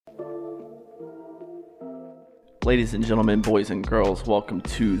Ladies and gentlemen, boys and girls, welcome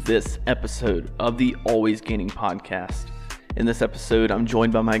to this episode of the Always Gaining podcast. In this episode, I'm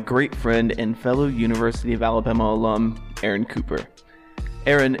joined by my great friend and fellow University of Alabama alum, Aaron Cooper.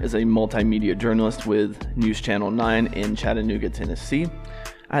 Aaron is a multimedia journalist with News Channel 9 in Chattanooga, Tennessee.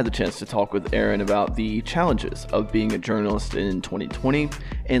 I had the chance to talk with Aaron about the challenges of being a journalist in 2020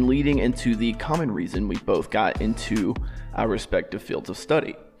 and leading into the common reason we both got into our respective fields of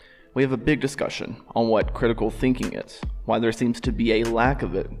study. We have a big discussion on what critical thinking is, why there seems to be a lack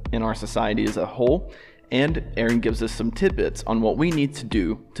of it in our society as a whole, and Aaron gives us some tidbits on what we need to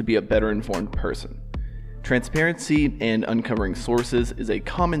do to be a better informed person. Transparency and uncovering sources is a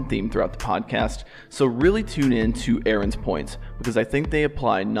common theme throughout the podcast, so really tune in to Aaron's points because I think they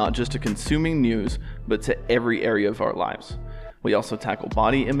apply not just to consuming news, but to every area of our lives. We also tackle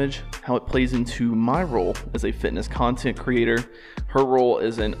body image, how it plays into my role as a fitness content creator, her role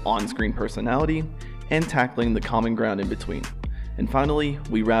as an on-screen personality, and tackling the common ground in between. And finally,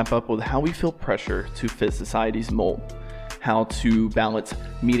 we wrap up with how we feel pressure to fit society's mold, how to balance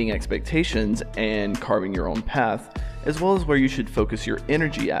meeting expectations and carving your own path, as well as where you should focus your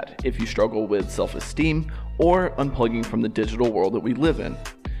energy at if you struggle with self-esteem or unplugging from the digital world that we live in.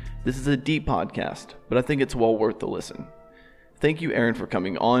 This is a deep podcast, but I think it's well worth the listen. Thank you, Aaron, for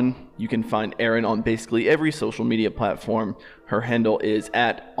coming on. You can find Aaron on basically every social media platform. Her handle is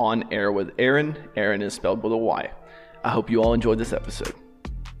at On Air with Aaron. Aaron is spelled with a Y. I hope you all enjoyed this episode.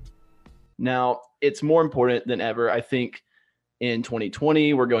 Now, it's more important than ever, I think, in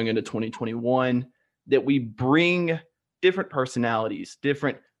 2020, we're going into 2021, that we bring different personalities,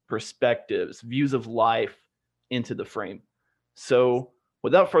 different perspectives, views of life into the frame. So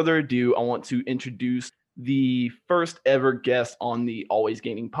without further ado, I want to introduce the first ever guest on the Always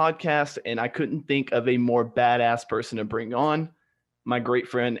Gaining podcast, and I couldn't think of a more badass person to bring on, my great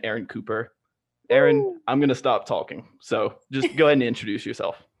friend, Aaron Cooper. Aaron, I'm going to stop talking. So just go ahead and introduce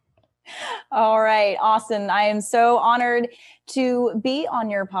yourself. All right, Austin. I am so honored to be on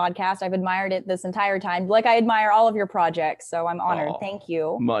your podcast. I've admired it this entire time, like I admire all of your projects. So I'm honored. Thank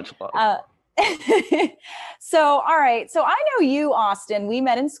you. Much love. So, all right. So I know you, Austin. We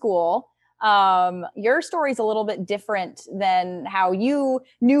met in school. Your story is a little bit different than how you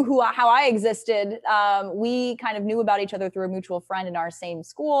knew how I existed. We kind of knew about each other through a mutual friend in our same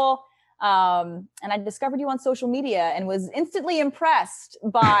school. And I discovered you on social media and was instantly impressed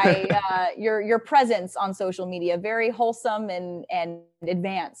by your presence on social media. Very wholesome and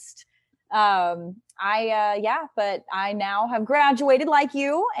advanced. But I now have graduated like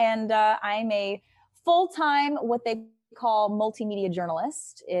you, and I'm a full-time what they call multimedia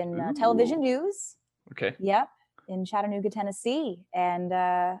journalist in television news. Okay. Yep. In Chattanooga, Tennessee. And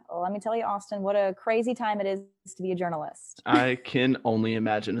let me tell you, Austin, what a crazy time it is to be a journalist. I can only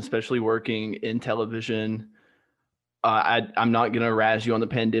imagine, especially working in television. I'm not going to razz you on the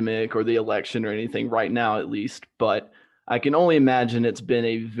pandemic or the election or anything right now, at least, but I can only imagine it's been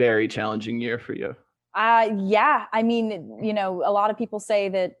a very challenging year for you. Yeah. I mean, a lot of people say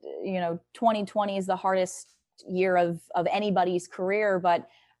that, 2020 is the hardest year of anybody's career, but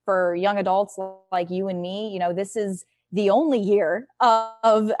for young adults like you and me, this is the only year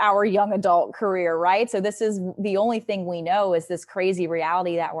of our young adult career, right? So this is the only thing we know is this crazy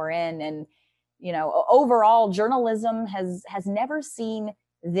reality that we're in. And, overall journalism has never seen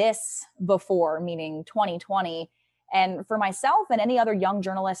this before, meaning 2020. And for myself and any other young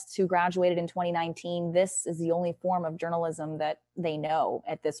journalists who graduated in 2019, this is the only form of journalism that they know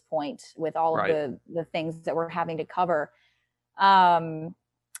at this point with all of the things that we're having to cover. And,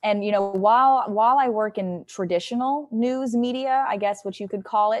 while I work in traditional news media, I guess what you could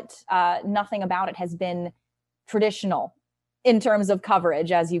call it, nothing about it has been traditional in terms of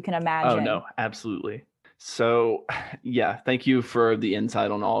coverage, as you can imagine. Oh, no, absolutely. So, yeah, thank you for the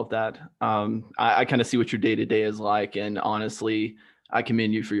insight on all of that. I kind of see what your day-to-day is like. And honestly, I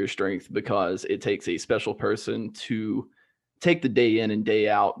commend you for your strength because it takes a special person to take the day in and day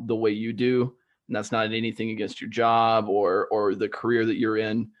out the way you do. And that's not anything against your job or the career that you're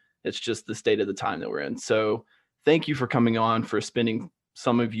in. It's just the state of the time that we're in. So thank you for coming on, for spending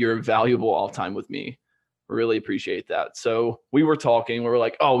some of your valuable off time with me. Really appreciate that. So we were talking, we were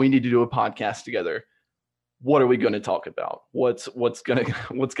like, oh, we need to do a podcast together. What are we going to talk about? What's going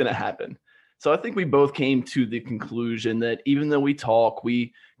to happen? So I think we both came to the conclusion that even though we talk,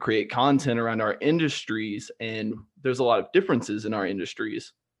 we create content around our industries, and there's a lot of differences in our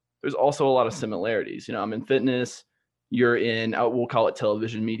industries. There's also a lot of similarities. I'm in fitness, you're in, we'll call it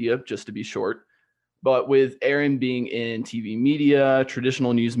television media, just to be short. But with Aaron being in TV media,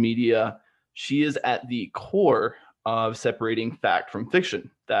 traditional news media, she is at the core of separating fact from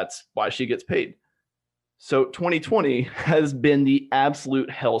fiction. That's why she gets paid. So 2020 has been the absolute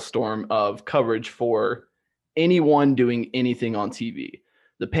hellstorm of coverage for anyone doing anything on TV.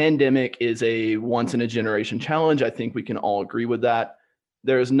 The pandemic is a once in a generation challenge. I think we can all agree with that.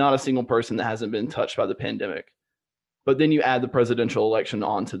 There is not a single person that hasn't been touched by the pandemic. But then you add the presidential election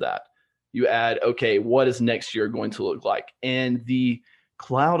onto that. You add, okay, what is next year going to look like? And the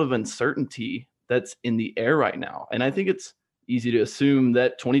cloud of uncertainty that's in the air right now. And I think it's easy to assume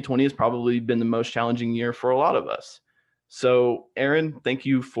that 2020 has probably been the most challenging year for a lot of us. So, Aaron, thank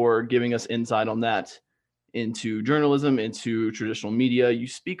you for giving us insight on that into journalism, into traditional media. You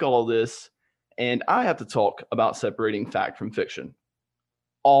speak all of this, and I have to talk about separating fact from fiction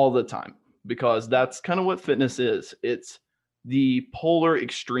all the time because that's kind of what fitness is. It's the polar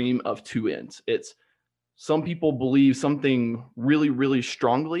extreme of two ends. It's some people believe something really, really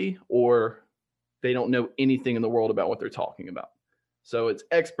strongly, or they don't know anything in the world about what they're talking about. So it's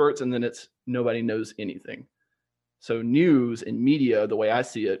experts, and then it's nobody knows anything. So news and media, the way I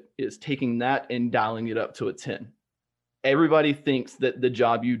see it, is taking that and dialing it up to a 10. Everybody thinks that the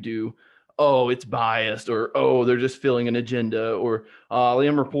job you do, oh, it's biased, or oh, they're just filling an agenda, or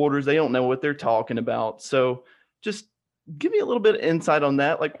them reporters, they don't know what they're talking about. So just give me a little bit of insight on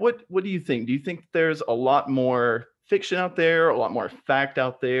that. Like, what do you think? Do you think there's a lot more fiction out there, a lot more fact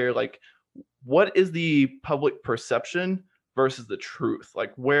out there? Like, what is the public perception versus the truth?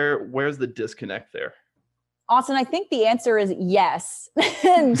 Like, where's the disconnect there? Austin, I think the answer is yes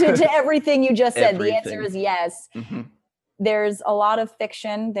to everything you just said. The answer is yes. Mm-hmm. There's a lot of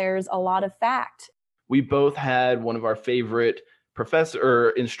fiction. There's a lot of fact. We both had one of our favorite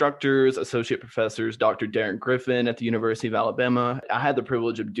instructors, associate professors, Dr. Darren Griffin at the University of Alabama. I had the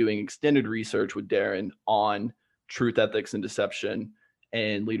privilege of doing extended research with Darren on truth, ethics, and deception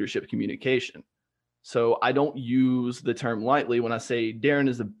and leadership communication. So I don't use the term lightly when I say Darren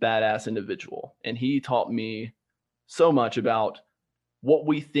is a badass individual. And he taught me so much about what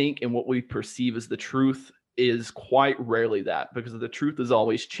we think and what we perceive as the truth is quite rarely that, because the truth is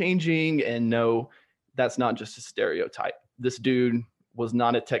always changing. And no, that's not just a stereotype. This dude was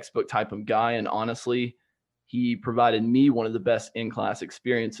not a textbook type of guy. And honestly, he provided me one of the best in-class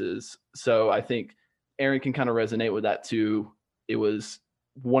experiences. So I think Aaron can kind of resonate with that too. It was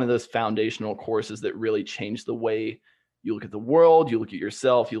one of those foundational courses that really changed the way you look at the world, you look at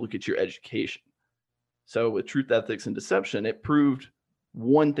yourself, you look at your education. So with truth, ethics, and deception, it proved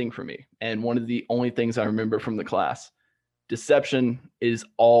one thing for me. And one of the only things I remember from the class: deception is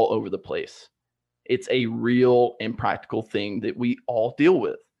all over the place. It's a real and practical thing that we all deal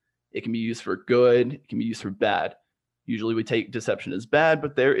with. It can be used for good, it can be used for bad. Usually we take deception as bad,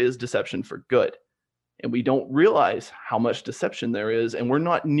 but there is deception for good. And we don't realize how much deception there is, and we're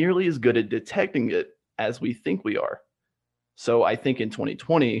not nearly as good at detecting it as we think we are. So I think in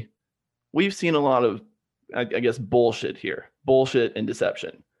 2020, we've seen a lot of, I guess, bullshit here. Bullshit and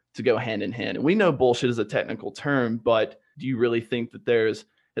deception to go hand in hand. And we know bullshit is a technical term, but do you really think that there's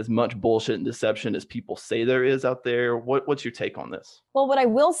as much bullshit and deception as people say there is out there? What's your take on this? Well, what I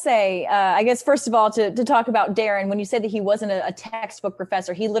will say, I guess, first of all, to talk about Darren, when you said that he wasn't a textbook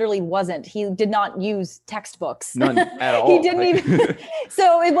professor, he literally wasn't. He did not use textbooks. None at all. He didn't even.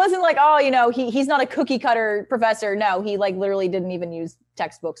 So it wasn't like, oh, he's not a cookie cutter professor. No, he literally didn't even use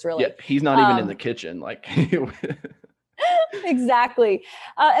textbooks, really. Yeah, he's not even in the kitchen. Exactly.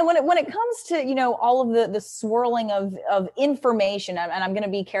 And when it comes to, all of the swirling of information, and I'm going to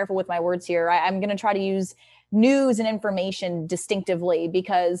be careful with my words here, I'm going to try to use news and information distinctively,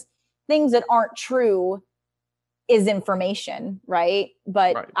 because things that aren't true is information, right?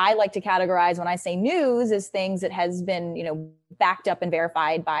 But right. I like to categorize, when I say news, as things that has been, backed up and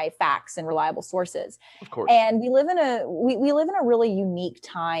verified by facts and reliable sources. Of course. And we live in a really unique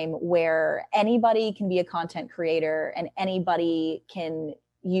time where anybody can be a content creator and anybody can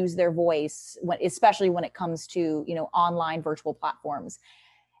use their voice, especially when it comes to, online virtual platforms.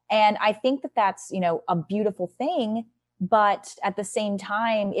 And I think that that's, a beautiful thing, but at the same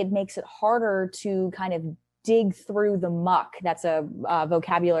time, it makes it harder to kind of dig through the muck. That's a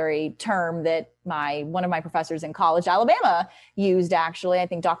vocabulary term that one of my professors in college, Alabama, used, actually. I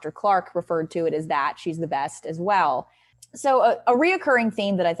think Dr. Clark referred to it as that. She's the best as well. So a reoccurring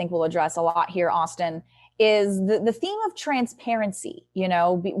theme that I think we'll address a lot here, Austin, is the theme of transparency,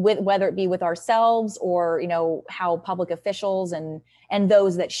 whether it be with ourselves or, how public officials and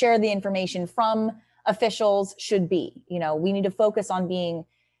those that share the information from officials should be. We need to focus on being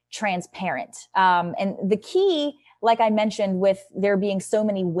transparent. And the key, like I mentioned, with there being so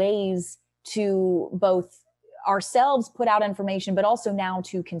many ways to both ourselves put out information, but also now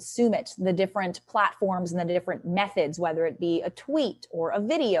to consume it, the different platforms and the different methods, whether it be a tweet or a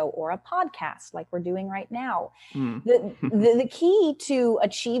video or a podcast like we're doing right now. The key to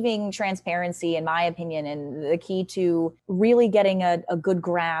achieving transparency, in my opinion, and the key to really getting a good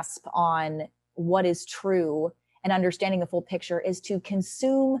grasp on what is true and understanding the full picture is to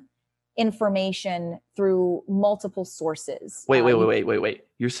consume information through multiple sources. Wait.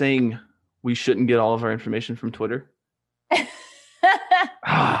 You're saying we shouldn't get all of our information from Twitter?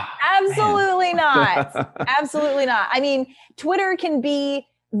 Absolutely not. Absolutely not. I mean, Twitter can be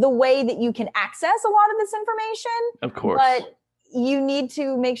the way that you can access a lot of this information. Of course. But you need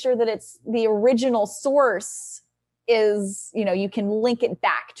to make sure that it's the original source is, you can link it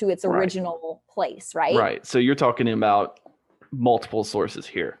back to its original place, right? Right. So you're talking about multiple sources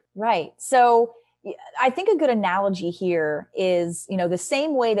here. Right. So I think a good analogy here is, the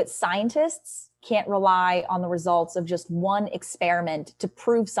same way that scientists can't rely on the results of just one experiment to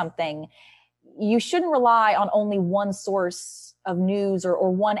prove something, you shouldn't rely on only one source of news or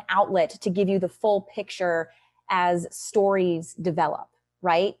one outlet to give you the full picture as stories develop,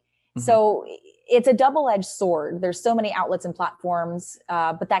 right? Mm-hmm. So it's a double-edged sword. There's so many outlets and platforms,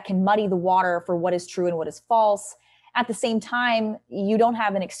 but that can muddy the water for what is true and what is false. At the same time, you don't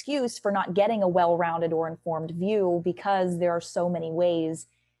have an excuse for not getting a well-rounded or informed view because there are so many ways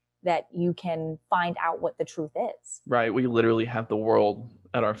that you can find out what the truth is. Right. We literally have the world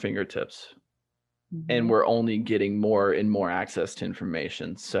at our fingertips, and we're only getting more and more access to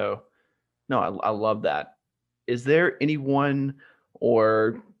information. So, no, I love that. Is there anyone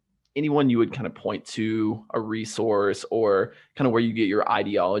you would kind of point to, a resource or kind of where you get your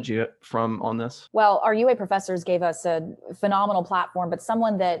ideology from on this? Well, our UA professors gave us a phenomenal platform, but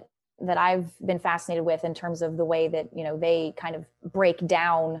someone that I've been fascinated with in terms of the way that, they kind of break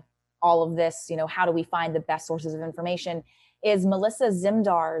down all of this, how do we find the best sources of information, is Melissa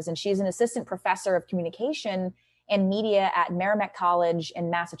Zimdars. And she's an assistant professor of communication and media at Merrimack College in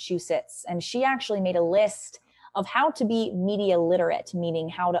Massachusetts. And she actually made a list of how to be media literate, meaning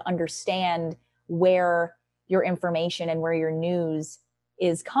how to understand where your information and where your news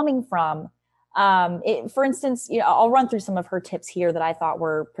is coming from. For instance, I'll run through some of her tips here that I thought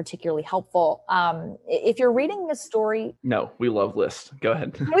were particularly helpful. If you're reading a story... No, we love lists. Go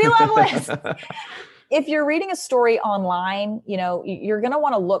ahead. We love lists. If you're reading a story online, you're going to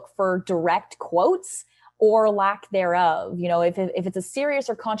want to look for direct quotes or lack thereof. If it's a serious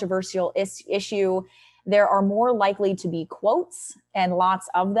or controversial issue, there are more likely to be quotes and lots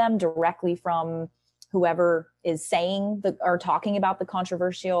of them directly from whoever is saying or talking about the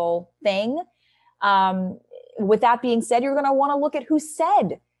controversial thing. With that being said, you're going to want to look at who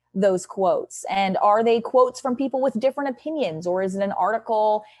said those quotes, and are they quotes from people with different opinions, or is it an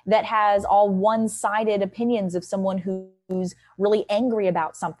article that has all one-sided opinions of someone who's really angry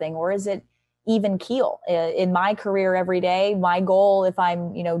about something, or is it even keel? In my career every day, my goal, if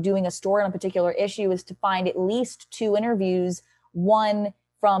I'm, doing a story on a particular issue, is to find at least 2 interviews, one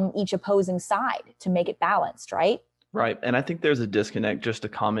from each opposing side, to make it balanced, right? Right. And I think there's a disconnect, just to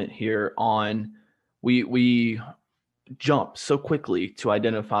comment here on, we jump so quickly to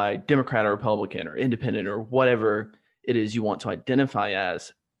identify Democrat or Republican or independent or whatever it is you want to identify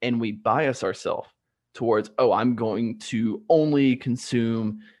as, and we bias ourselves towards, I'm going to only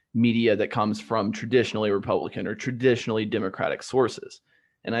consume media that comes from traditionally Republican or traditionally Democratic sources.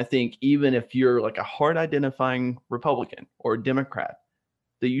 And I think even if you're like a hard identifying Republican or Democrat,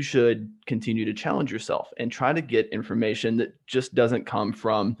 that you should continue to challenge yourself and try to get information that just doesn't come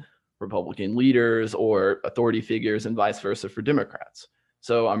from Republican leaders or authority figures, and vice versa for Democrats.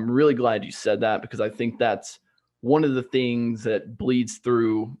 So I'm really glad you said that, because I think that's one of the things that bleeds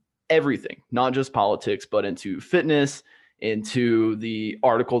through everything, not just politics, but into fitness, into the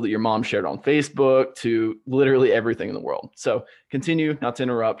article that your mom shared on Facebook, to literally everything in the world. So continue, not to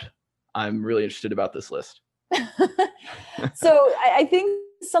interrupt. I'm really interested about this list. So I think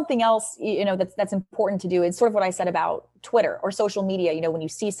something else, that's important to do is sort of what I said about Twitter or social media. When you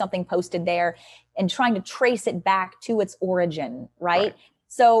see something posted there and trying to trace it back to its origin, right?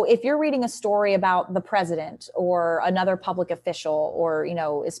 So if you're reading a story about the president or another public official, or,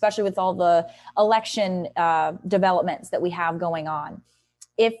 especially with all the election developments that we have going on,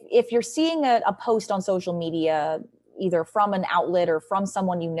 if you're seeing a post on social media, either from an outlet or from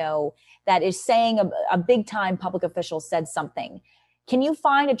someone that is saying a big time public official said something, can you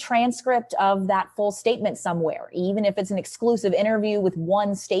find a transcript of that full statement somewhere? Even if it's an exclusive interview with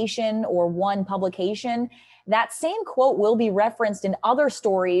one station or one publication, that same quote will be referenced in other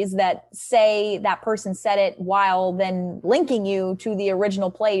stories that say that person said it, while then linking you to the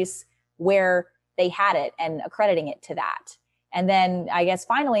original place where they had it and accrediting it to that. And then I guess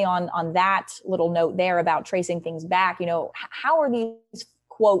finally on that little note there about tracing things back, how are these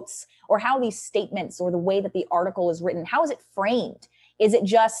quotes or how these statements or the way that the article is written, how is it framed? Is it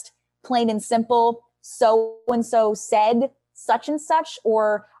just plain and simple, so and so said such and such,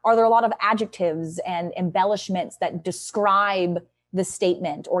 or are there a lot of adjectives and embellishments that describe the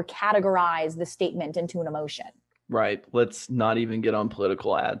statement or categorize the statement into an emotion? Right. Let's not even get on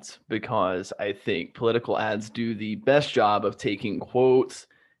political ads, because I think political ads do the best job of taking quotes,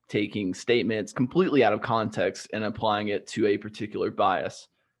 taking statements completely out of context and applying it to a particular bias.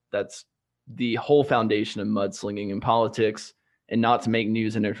 That's the whole foundation of mudslinging in politics. And not to make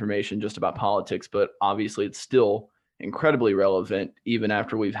news and information just about politics, but obviously it's still incredibly relevant even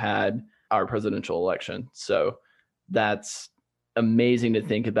after we've had our presidential election. So that's amazing to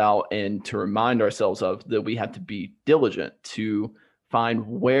think about and to remind ourselves of, that we have to be diligent to find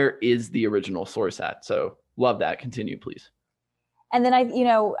where is the original source at. So love that. Continue, please. And then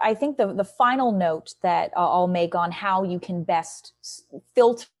I think the final note that I'll make on how you can best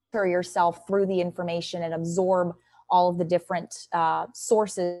filter yourself through the information and absorb all of the different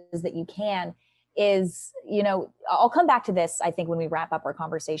sources that you can is, I'll come back to this, I think, when we wrap up our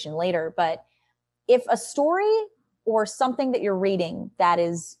conversation later. But if a story or something that you're reading that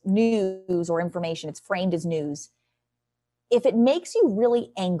is news or information, it's framed as news, if it makes you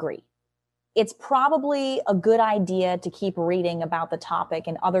really angry, it's probably a good idea to keep reading about the topic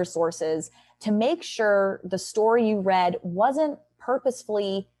and other sources to make sure the story you read wasn't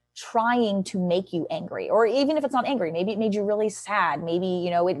purposefully trying to make you angry. Or even if it's not angry, maybe it made you really sad. Maybe,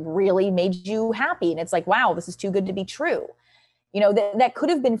 it really made you happy. And it's like, wow, this is too good to be true. That could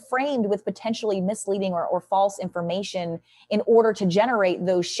have been framed with potentially misleading or false information in order to generate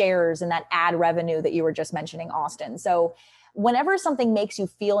those shares and that ad revenue that you were just mentioning, Austin. So whenever something makes you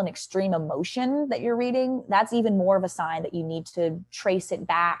feel an extreme emotion that you're reading, that's even more of a sign that you need to trace it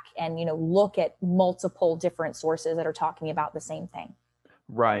back and, look at multiple different sources that are talking about the same thing.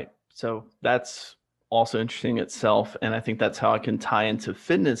 Right. So that's also interesting itself. And I think that's how I can tie into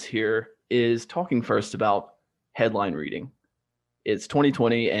fitness here, is talking first about headline reading. It's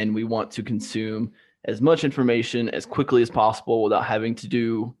 2020 and we want to consume as much information as quickly as possible without having to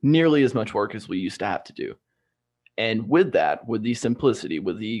do nearly as much work as we used to have to do. And with that, with the simplicity,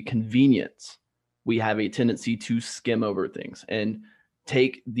 with the convenience, we have a tendency to skim over things and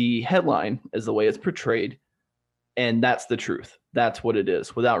take the headline as the way it's portrayed. And that's the truth. That's what it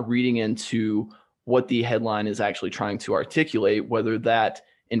is, without reading into what the headline is actually trying to articulate, whether that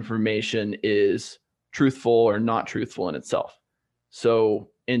information is truthful or not truthful in itself. So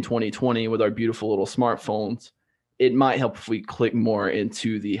in 2020, with our beautiful little smartphones, it might help if we click more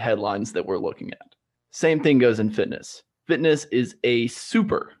into the headlines that we're looking at. Same thing goes in fitness. Fitness is a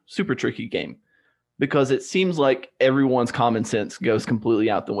super, super tricky game because it seems like everyone's common sense goes completely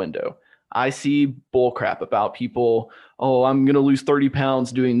out the window. I see bullcrap about people, oh, I'm going to lose 30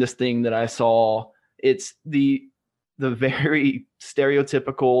 pounds doing this thing that I saw. It's the very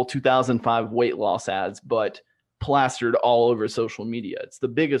stereotypical 2005 weight loss ads, but plastered all over social media. It's the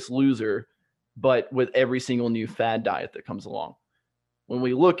Biggest Loser, but with every single new fad diet that comes along. When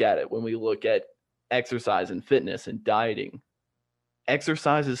we look at it, when we look at exercise and fitness and dieting,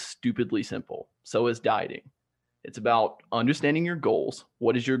 exercise is stupidly simple. So is dieting. It's about understanding your goals.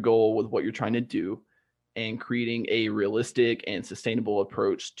 What is your goal with what you're trying to do, and creating a realistic and sustainable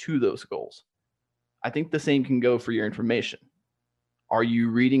approach to those goals. I think the same can go for your information. Are you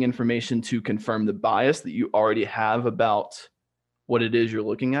reading information to confirm the bias that you already have about what it is you're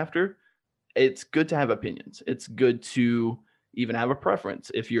looking after? It's good to have opinions. It's good to even have a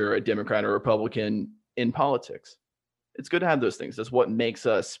preference if you're a Democrat or Republican in politics. It's good to have those things. That's what makes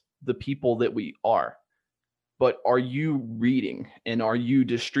us the people that we are. But are you reading and are you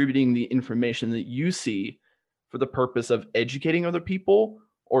distributing the information that you see for the purpose of educating other people,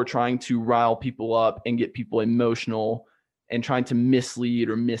 or trying to rile people up and get people emotional and trying to mislead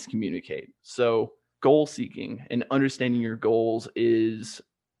or miscommunicate? So goal seeking and understanding your goals is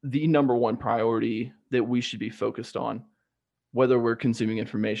the number one priority that we should be focused on, whether we're consuming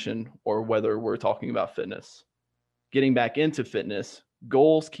information or whether we're talking about fitness. Getting back into fitness,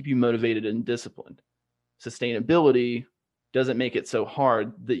 goals keep you motivated and disciplined. Sustainability doesn't make it so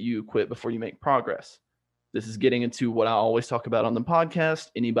hard that you quit before you make progress. This is getting into what I always talk about on the podcast.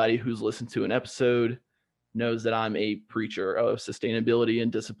 Anybody who's listened to an episode knows that I'm a preacher of sustainability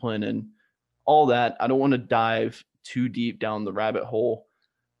and discipline and all that. I don't want to dive too deep down the rabbit hole,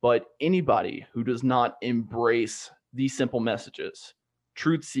 but anybody who does not embrace these simple messages,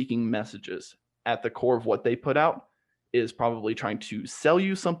 truth-seeking messages at the core of what they put out, is probably trying to sell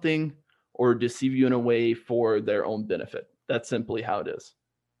you something or deceive you in a way for their own benefit. That's simply how it is.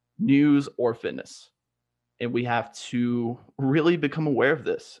 News or fitness. And we have to really become aware of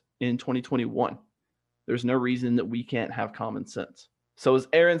this in 2021. There's no reason that we can't have common sense. So as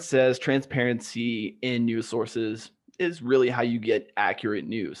Aaron says, transparency in news sources is really how you get accurate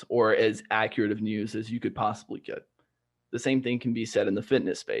news, or as accurate of news as you could possibly get. The same thing can be said in the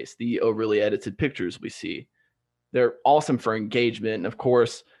fitness space. The overly edited pictures we see, they're awesome for engagement. And of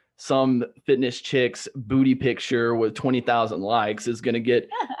course, some fitness chick's booty picture with 20,000 likes is going to get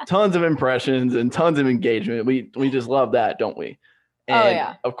tons of impressions and tons of engagement. We just love that, don't we?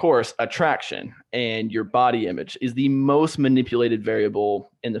 And of course, attraction and your body image is the most manipulated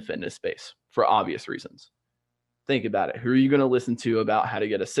variable in the fitness space for obvious reasons. Think about it. Who are you going to listen to about how to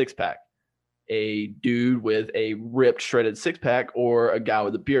get a six-pack? A dude with a ripped, shredded six-pack or a guy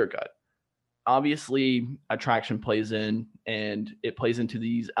with a beer gut? Obviously, attraction plays in, and it plays into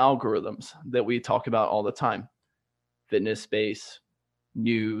these algorithms that we talk about all the time. Fitness space,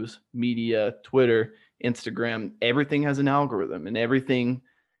 news, media, Twitter, Instagram, everything has an algorithm, and everything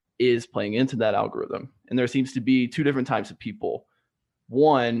is playing into that algorithm. And there seems to be two different types of people.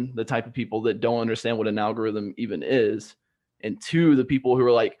 One, the type of people that don't understand what an algorithm even is. And two, the people who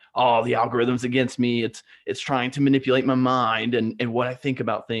are like, oh, the algorithm's against me. It's trying to manipulate my mind and what I think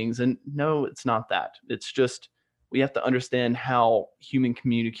about things. And no, it's not that. It's just we have to understand how human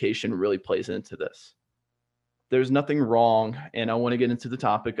communication really plays into this. There's nothing wrong. And I want to get into the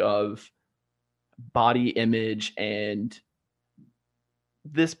topic of body image and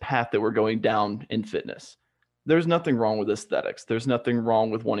this path that we're going down in fitness. There's nothing wrong with aesthetics. There's nothing wrong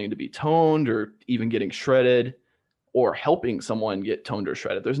with wanting to be toned or even getting shredded, or helping someone get toned or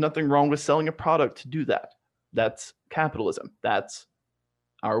shredded. There's nothing wrong with selling a product to do that. That's capitalism. That's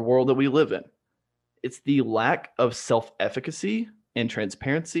our world that we live in. It's the lack of self-efficacy and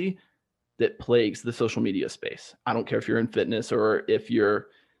transparency that plagues the social media space. I don't care if you're in fitness or if you're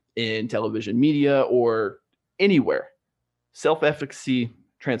in television media or anywhere. Self-efficacy,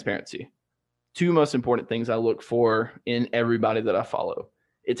 transparency. Two most important things I look for in everybody that I follow.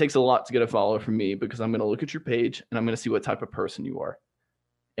 It takes a lot to get a follow from me because I'm going to look at your page and I'm going to see what type of person you are.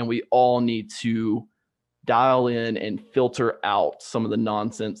 And we all need to dial in and filter out some of the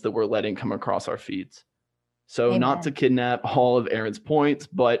nonsense that we're letting come across our feeds. So Amen. Not to kidnap all of Erin's points,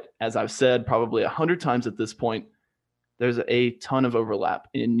 but as I've said probably 100 times at this point, there's a ton of overlap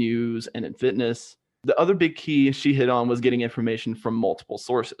in news and in fitness. The other big key she hit on was getting information from multiple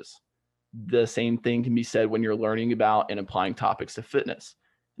sources. The same thing can be said when you're learning about and applying topics to fitness.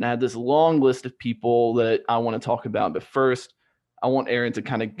 And I had this long list of people that I want to talk about. But first, I want Erin to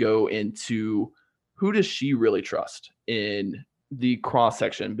kind of go into who does she really trust in the cross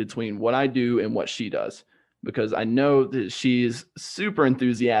section between what I do and what she does. Because I know that she's super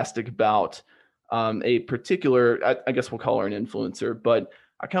enthusiastic about a particular, I guess we'll call her an influencer. But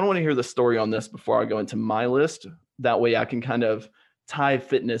I kind of want to hear the story on this before I go into my list. That way I can kind of tie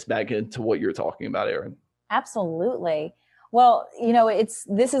fitness back into what you're talking about, Erin. Absolutely. Well,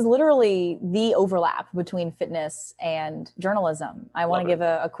 this is literally the overlap between fitness and journalism. I want to give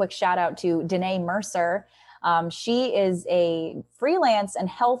a quick shout out to Danae Mercer. She is a freelance and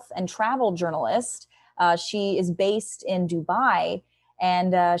health and travel journalist. She is based in Dubai,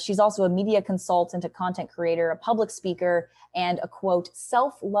 and she's also a media consultant, a content creator, a public speaker, and a quote,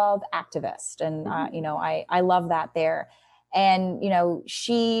 self-love activist. And, I love that there. And,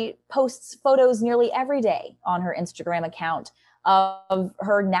 she posts photos nearly every day on her Instagram account of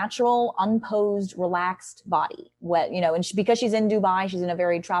her natural, unposed, relaxed body. Because she's in Dubai, she's in a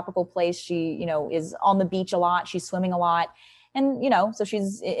very tropical place. She, is on the beach a lot. She's swimming a lot. And, so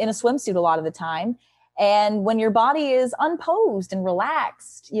she's in a swimsuit a lot of the time. And when your body is unposed and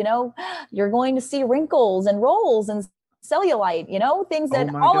relaxed, you're going to see wrinkles and rolls and cellulite, things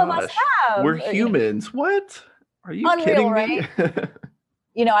that all of us have. We're humans. What? Are you Unreal, kidding right?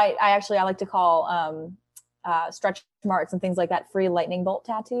 me? I like to call stretch marks and things like that free lightning bolt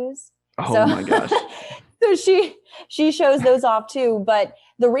tattoos. Oh my gosh. So she shows those off too. But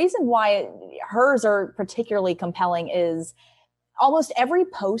the reason why hers are particularly compelling is almost every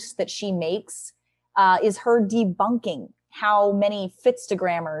post that she makes is her debunking how many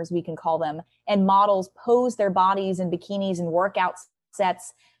Fitstagrammers, we can call them, and models pose their bodies in bikinis and workout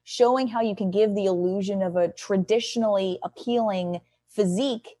sets, showing how you can give the illusion of a traditionally appealing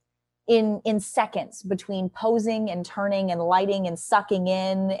physique in seconds between posing and turning and lighting and sucking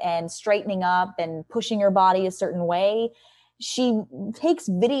in and straightening up and pushing your body a certain way. She takes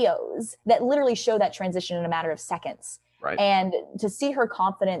videos that literally show that transition in a matter of seconds. Right. And to see her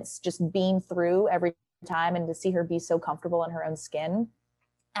confidence just beam through every time and to see her be so comfortable in her own skin,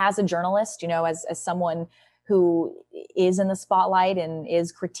 as a journalist, as someone who is in the spotlight and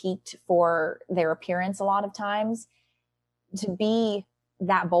is critiqued for their appearance a lot of times, to be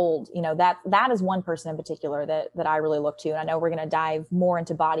that bold, that is one person in particular that I really look to. And I know we're going to dive more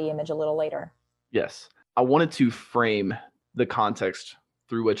into body image a little later. Yes. I wanted to frame the context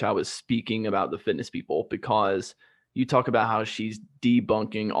through which I was speaking about the fitness people, because you talk about how she's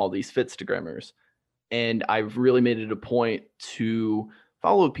debunking all these Fitstagrammers. And I've really made it a point to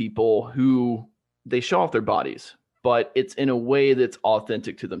follow people who they show off their bodies, but it's in a way that's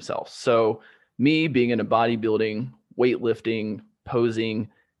authentic to themselves. So me being into bodybuilding, weightlifting, posing,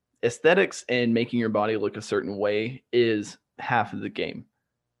 aesthetics, and making your body look a certain way is half of the game.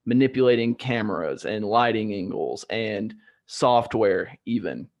 Manipulating cameras and lighting angles and software,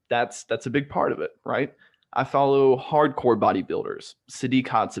 even that's a big part of it, right? I follow hardcore bodybuilders, Sadiq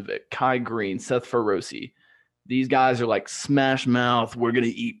Hadzovic, Kai Green, Seth Ferosi. These guys are like smash mouth. We're going to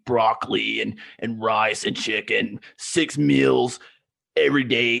eat broccoli and rice and chicken, 6 meals every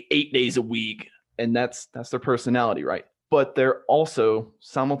day, 8 days a week. And that's their personality, right? But they're also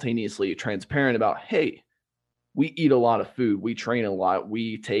simultaneously transparent about, hey, we eat a lot of food. We train a lot.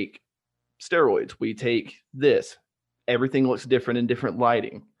 We take steroids. We take this. Everything looks different in different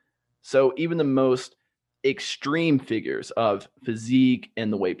lighting. So even the most extreme figures of physique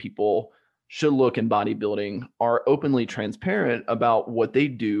and the way people should look in bodybuilding are openly transparent about what they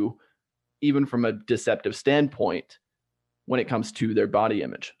do, even from a deceptive standpoint when it comes to their body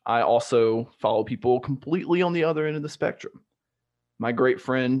image. I also follow people completely on the other end of the spectrum. My great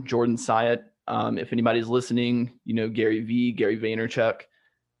friend, Jordan Syatt, if anybody's listening, Gary Vaynerchuk,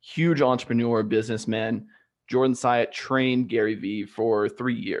 huge entrepreneur, businessman. Jordan Syatt trained Gary Vee for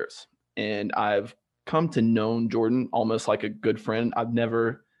 3 years. And I've come to know Jordan almost like a good friend. I've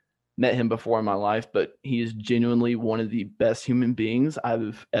never met him before in my life, but he is genuinely one of the best human beings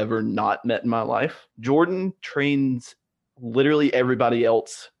I've ever not met in my life. Jordan trains literally everybody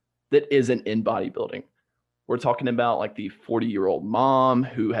else that isn't in bodybuilding. We're talking about like the 40-year-old mom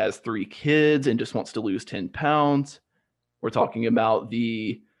who has 3 kids and just wants to lose 10 pounds. We're talking about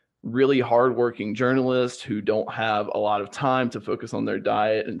the really hardworking journalists who don't have a lot of time to focus on their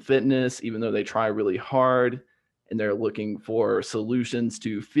diet and fitness, even though they try really hard and they're looking for solutions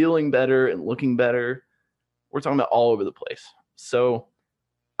to feeling better and looking better. We're talking about all over the place. So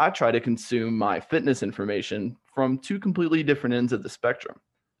I try to consume my fitness information from 2 completely different ends of the spectrum.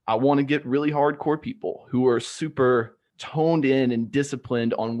 I want to get really hardcore people who are super toned in and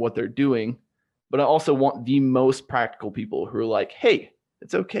disciplined on what they're doing, but I also want the most practical people who are like, hey,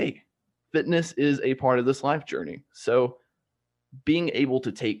 it's okay. Fitness is a part of this life journey. So being able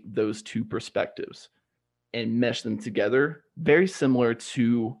to take those 2 perspectives and mesh them together, very similar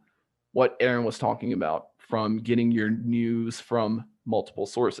to what Aaron was talking about, from getting your news from multiple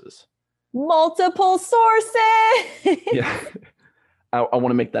sources. Multiple sources. Yeah. I want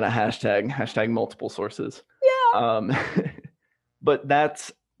to make that a hashtag multiple sources. Yeah. But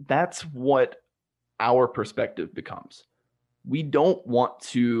that's what our perspective becomes. We don't want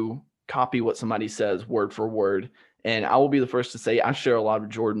to copy what somebody says word for word. And I will be the first to say I share a lot of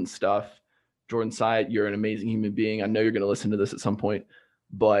Jordan's stuff. Jordan Syatt, you're an amazing human being. I know you're going to listen to this at some point,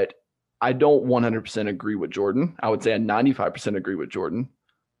 but I don't 100% agree with Jordan. I would say I 95% agree with Jordan,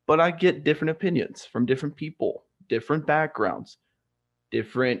 but I get different opinions from different people, different backgrounds,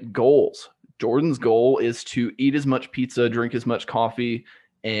 different goals. Jordan's goal is to eat as much pizza, drink as much coffee,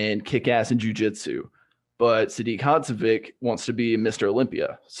 and kick ass in jiu-jitsu. But Sadiq Hadzovic wants to be Mr.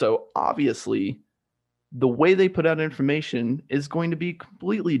 Olympia. So obviously, the way they put out information is going to be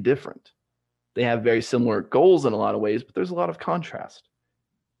completely different. They have very similar goals in a lot of ways, but there's a lot of contrast.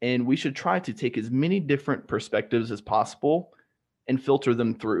 And we should try to take as many different perspectives as possible and filter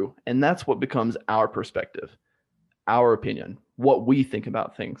them through. And that's what becomes our perspective, our opinion, what we think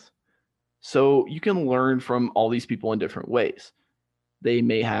about things. So you can learn from all these people in different ways. They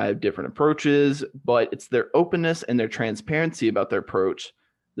may have different approaches, but it's their openness and their transparency about their approach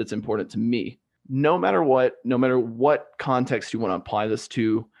that's important to me. No matter what context you want to apply this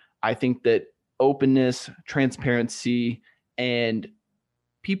to, I think that openness, transparency, and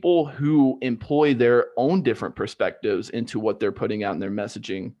people who employ their own different perspectives into what they're putting out in their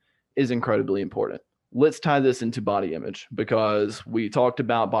messaging is incredibly important. Let's tie this into body image, because we talked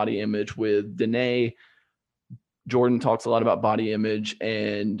about body image with Danae. Jordan talks a lot about body image,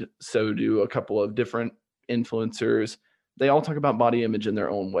 and so do a couple of different influencers. They all talk about body image in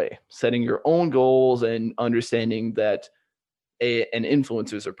their own way, setting your own goals and understanding that an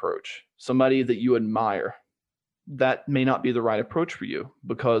influencer's approach, somebody that you admire, that may not be the right approach for you,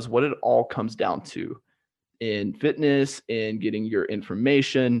 because what it all comes down to in fitness and getting your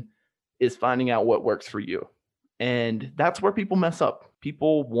information is finding out what works for you. And that's where people mess up.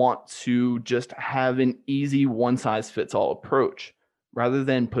 People want to just have an easy one size fits all approach rather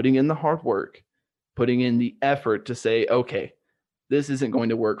than putting in the hard work, putting in the effort to say, okay, this isn't going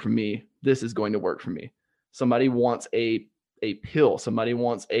to work for me. This is going to work for me. Somebody wants a pill. Somebody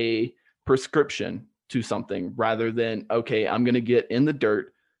wants a prescription to something rather than, okay, I'm going to get in the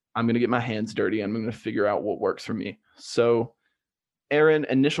dirt. I'm going to get my hands dirty. I'm going to figure out what works for me. So, Aaron,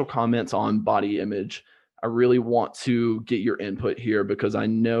 initial comments on body image. I really want to get your input here because I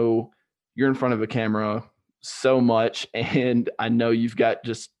know you're in front of a camera so much, and I know you've got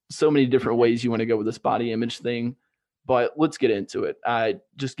just so many different ways you want to go with this body image thing. But let's get into it.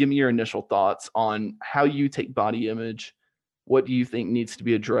 Just give me your initial thoughts on how you take body image. What do you think needs to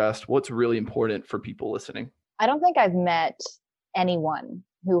be addressed? What's really important for people listening? I don't think I've met anyone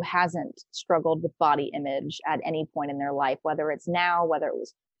who hasn't struggled with body image at any point in their life, whether it's now, whether it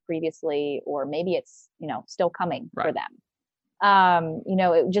was previously, or maybe it's, still coming for them.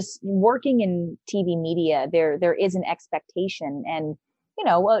 Just working in TV media, there is an expectation, and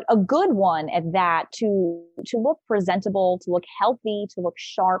a good one at that, to look presentable, to look healthy, to look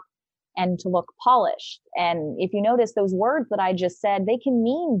sharp, and to look polished. And if you notice, those words that I just said, they can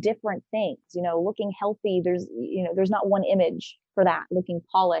mean different things. Looking healthy, there's not one image for that. Looking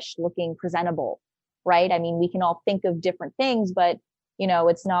polished, looking presentable, right? I mean, we can all think of different things, but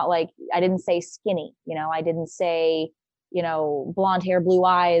it's not like I didn't say skinny, I didn't say, blonde hair, blue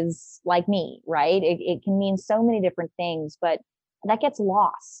eyes like me, right? It can mean so many different things, but that gets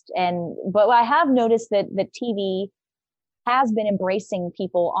lost. But I have noticed that TV has been embracing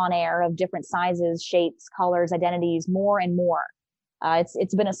people on air of different sizes, shapes, colors, identities more and more.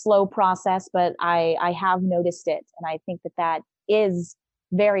 It's been a slow process, but I have noticed it. And I think that is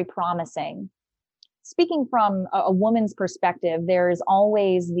very promising. Speaking from a woman's perspective, there's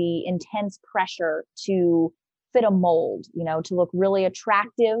always the intense pressure to fit a mold, to look really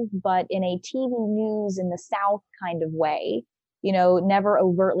attractive, but in a TV news in the South kind of way, never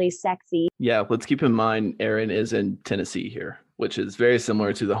overtly sexy. Yeah, let's keep in mind Aaron is in Tennessee here, which is very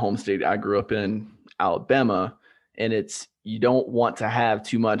similar to the home state I grew up in, Alabama. And you don't want to have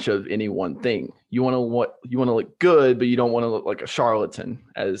too much of any one thing. You want to look good, but you don't want to look like a charlatan,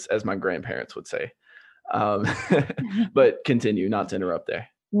 as my grandparents would say. But continue, not to interrupt there.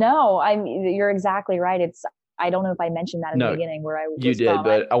 No, you're exactly right. I don't know if I mentioned that in the beginning where I was You did,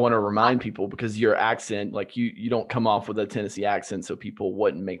 but I want to remind people because your accent, like you don't come off with a Tennessee accent, so people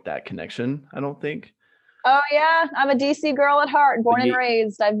wouldn't make that connection, I don't think. Oh yeah, I'm a DC girl at heart, born and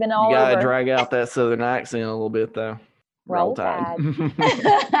raised. I've been all over. You gotta drag out that Southern accent a little bit though. Roll Tide.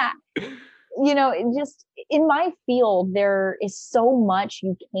 Just in my field, there is so much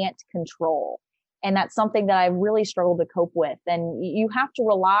you can't control. And that's something that I really struggled to cope with. And you have to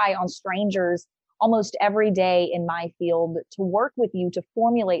rely on strangers almost every day in my field to work with you to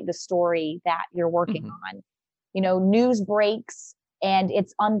formulate the story that you're working on. News breaks and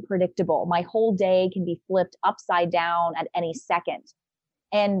it's unpredictable. My whole day can be flipped upside down at any second.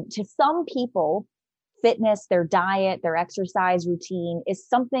 And to some people, fitness, their diet, their exercise routine is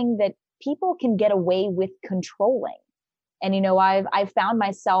something that people can get away with controlling. And, I've found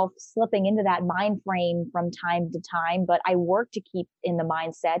myself slipping into that mind frame from time to time, but I work to keep in the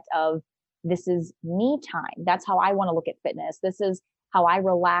mindset of this is me time. That's how I want to look at fitness. This is how I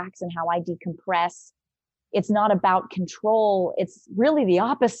relax and how I decompress. It's not about control. It's really the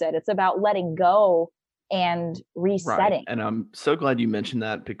opposite. It's about letting go and resetting. Right. And I'm so glad you mentioned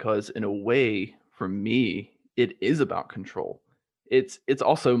that because in a way, for me, it is about control. It's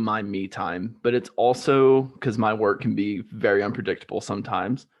also my me time, but it's also because my work can be very unpredictable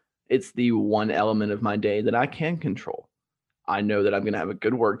sometimes. It's the one element of my day that I can control. I know that I'm going to have a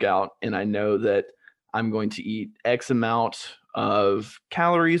good workout, and I know that I'm going to eat X amount of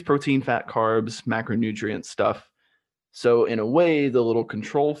calories, protein, fat, carbs, macronutrient stuff. So in a way, the little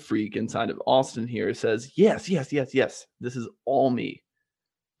control freak inside of Austin here says, yes, this is all me.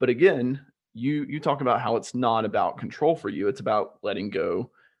 But again, you talk about how it's not about control for you. It's about letting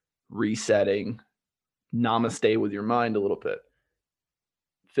go, resetting, namaste with your mind a little bit.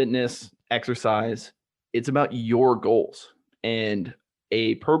 Fitness, exercise, it's about your goals, and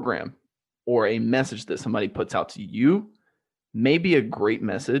a program or a message that somebody puts out to you may be a great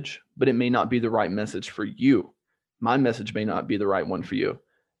message, but it may not be the right message for you. My message may not be the right one for you,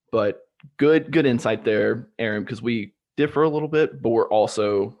 but good insight there, Aaron, because we differ a little bit, but we're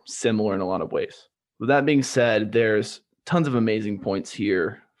also similar in a lot of ways. With that being said, there's tons of amazing points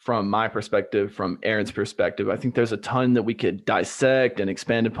here from my perspective, from Aaron's perspective. I think there's a ton that we could dissect and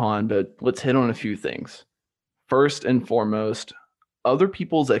expand upon, but let's hit on a few things. First and foremost, other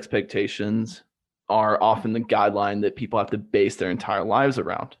people's expectations are often the guideline that people have to base their entire lives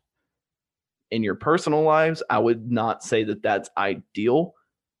around. In your personal lives, I would not say that that's ideal.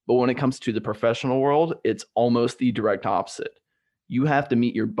 But when it comes to the professional world, it's almost the direct opposite. You have to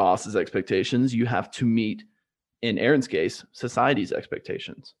meet your boss's expectations. You have to meet, in Aaron's case, society's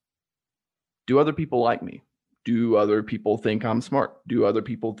expectations. Do other people like me? Do other people think I'm smart? Do other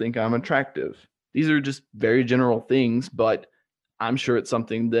people think I'm attractive? These are just very general things, but I'm sure it's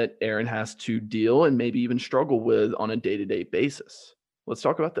something that Aaron has to deal and maybe even struggle with on a day-to-day basis. Let's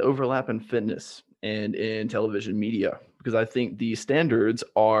talk about the overlap in fitness and in television media, because I think the standards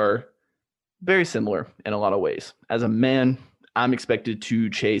are very similar in a lot of ways. As a man, I'm expected to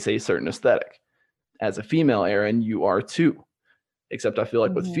chase a certain aesthetic. As a female, Aaron, you are too. Except I feel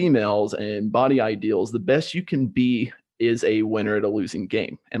like with females and body ideals, the best you can be is a winner at a losing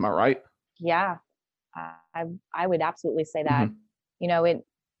game. Am I right? Yeah, I would absolutely say that. You know,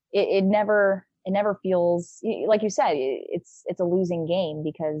 it never feels like you said, it's a losing game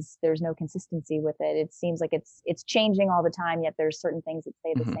because there's no consistency with it. It seems like it's changing all the time, yet there's certain things that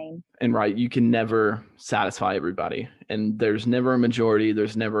stay the same. And right, you can never satisfy everybody, and there's never a majority.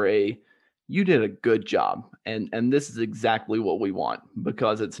 There's never a you did a good job, and this is exactly what we want,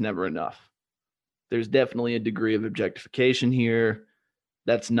 because it's never enough. There's definitely a degree of objectification here.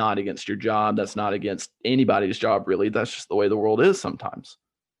 That's not against your job. That's not against anybody's job, really. That's just the way the world is sometimes.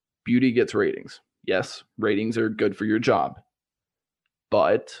 Beauty gets ratings. Yes, ratings are good for your job.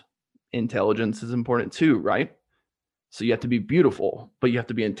 But intelligence is important too, right? So you have to be beautiful, but you have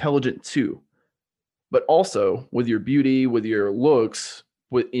to be intelligent too. But also with your beauty, with your looks,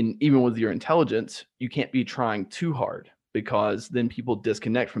 even with your intelligence, you can't be trying too hard, because then people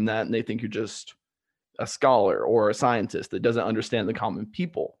disconnect from that and they think you're just a scholar or a scientist that doesn't understand the common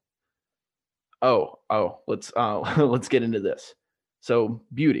people. Let's let's get into this. So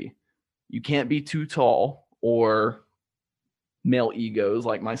beauty, you can't be too tall, or male egos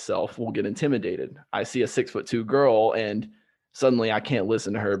like myself will get intimidated. I see a 6'2" girl and suddenly I can't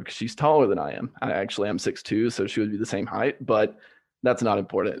listen to her because she's taller than I am. I actually am 6'2", so she would be the same height, but that's not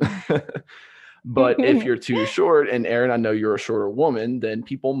important. But if you're too short, and Aaron, I know you're a shorter woman, then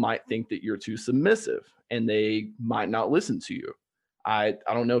people might think that you're too submissive and they might not listen to you. I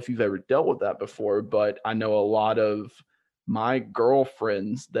don't know if you've ever dealt with that before, but I know a lot of my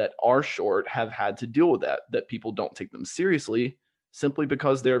girlfriends that are short have had to deal with that people don't take them seriously simply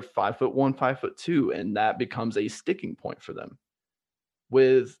because they're 5'1", 5'2", and that becomes a sticking point for them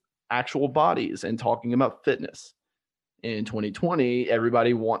with actual bodies and talking about fitness. In 2020,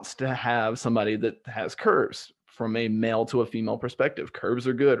 everybody wants to have somebody that has curves. From a male to a female perspective, curves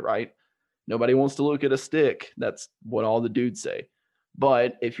are good, right? Nobody wants to look at a stick. That's what all the dudes say.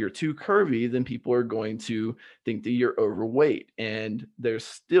 But if you're too curvy, then people are going to think that you're overweight. And there's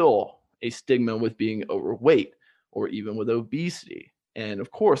still a stigma with being overweight or even with obesity. And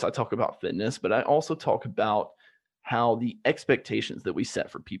of course, I talk about fitness, but I also talk about how the expectations that we set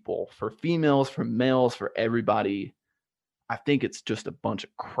for people, for females, for males, for everybody, I think it's just a bunch of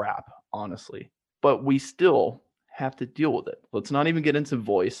crap, honestly. But we still have to deal with it. Let's not even get into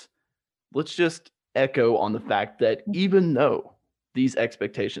voice. Let's just echo on the fact that even though these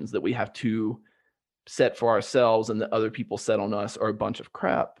expectations that we have to set for ourselves and that other people set on us are a bunch of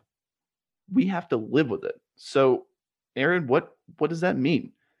crap, we have to live with it. So, Aaron, what does that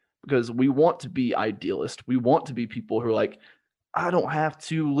mean? Because we want to be idealist. We want to be people who are like, I don't have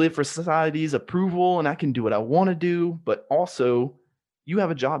to live for society's approval and I can do what I want to do, but also you have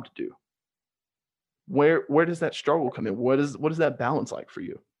a job to do. Where does that struggle come in? What is that balance like for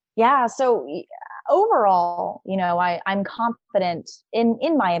you? Yeah. So overall, you know, I'm confident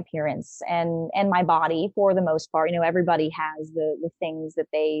in my appearance and my body for the most part. You know, everybody has the things that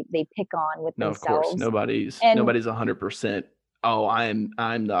they pick on with No, themselves. of course. Nobody's 100%. Oh,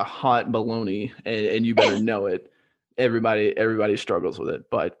 I'm the hot baloney and you better know it. Everybody struggles with it,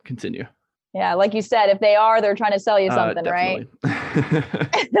 but continue. Yeah, like you said, if they are, they're trying to sell you something, right?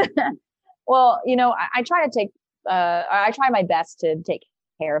 Well, you know, I try my best to take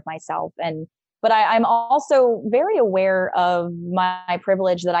care of myself, but I'm also very aware of my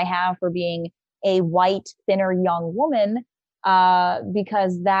privilege that I have for being a white, thinner young woman,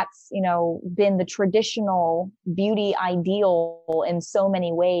 because that's, you know, been the traditional beauty ideal in so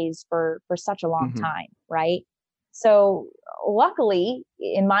many ways for such a long time, right? So luckily,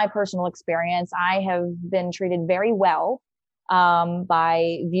 in my personal experience, I have been treated very well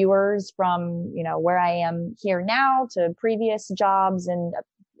by viewers from, you know, where I am here now to previous jobs and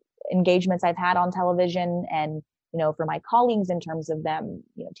engagements I've had on television. And for my colleagues in terms of them,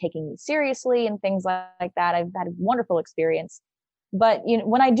 taking me seriously and things like that. I've had a wonderful experience. But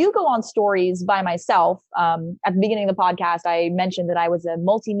when I do go on stories by myself, at the beginning of the podcast, I mentioned that I was a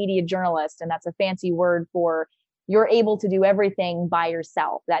multimedia journalist, and that's a fancy word for you're able to do everything by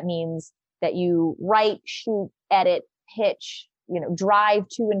yourself. That means that you write, shoot, edit, pitch, drive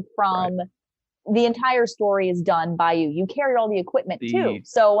to and from. Right. The entire story is done by you. You carry all the equipment too.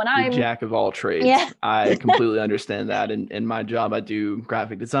 So when I'm jack of all trades, I completely understand that. In my job, I do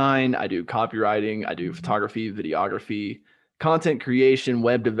graphic design, I do copywriting, I do photography, videography, content creation,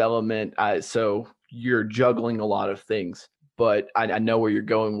 web development. So you're juggling a lot of things, but I know where you're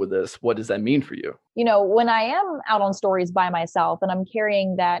going with this. What does that mean for you? When I am out on stories by myself and I'm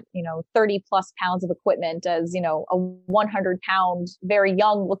carrying that, 30 plus pounds of equipment as, a 100-pound, very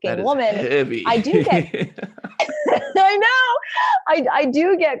young looking woman, heavy. I do get, I know, I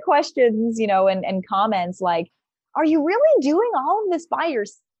do get questions, and comments like, are you really doing all of this by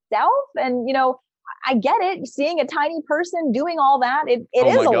yourself? And, I get it. Seeing a tiny person doing all that, it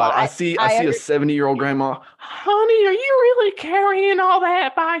is a lot. I see a 70-year-old grandma. Honey, are you really carrying all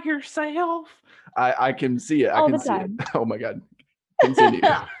that by yourself? I can see it. All the time. Oh my God. Continue.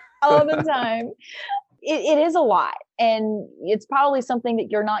 All the time. It is a lot. And it's probably something that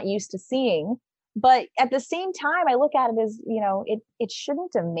you're not used to seeing. But at the same time, I look at it as, it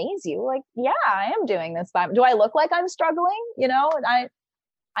shouldn't amaze you. Like, yeah, I am doing this do I look like I'm struggling?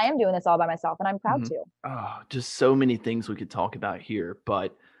 I am doing this all by myself, and I'm proud to. Oh, just so many things we could talk about here.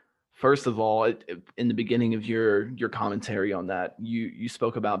 But first of all, in the beginning of your commentary on that, you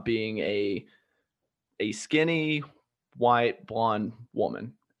spoke about being a skinny, white, blonde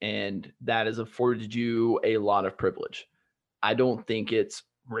woman, and that has afforded you a lot of privilege. I don't think it's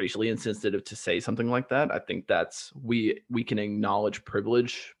racially insensitive to say something like that. I think that's we can acknowledge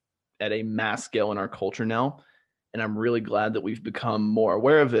privilege at a mass scale in our culture now. And I'm really glad that we've become more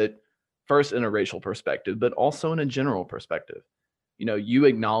aware of it, first in a racial perspective, but also in a general perspective. You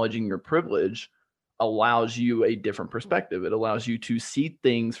acknowledging your privilege allows you a different perspective. It allows you to see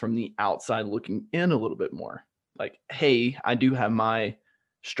things from the outside looking in a little bit more. Like, hey, I do have my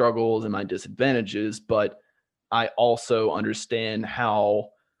struggles and my disadvantages, but I also understand how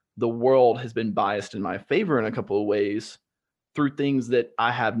the world has been biased in my favor in a couple of ways through things that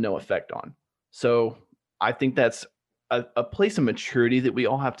I have no effect on. So I think that's a place of maturity that we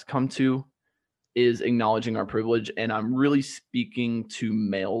all have to come to, is acknowledging our privilege. And I'm really speaking to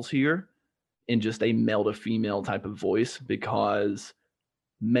males here in just a male to female type of voice, because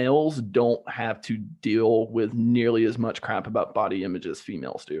males don't have to deal with nearly as much crap about body image as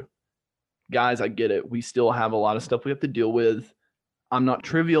females do. Guys, I get it. We still have a lot of stuff we have to deal with. I'm not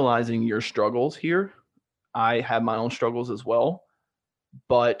trivializing your struggles here. I have my own struggles as well.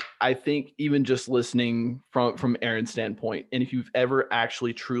 But I think even just listening from Erin's standpoint, and if you've ever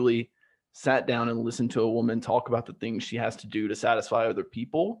actually truly sat down and listened to a woman talk about the things she has to do to satisfy other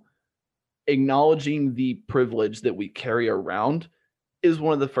people, acknowledging the privilege that we carry around is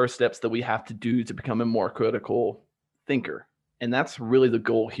one of the first steps that we have to do to become a more critical thinker. And that's really the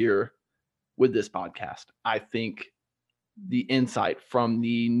goal here with this podcast. I think the insight from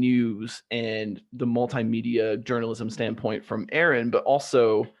the news and the multimedia journalism standpoint from Erin, but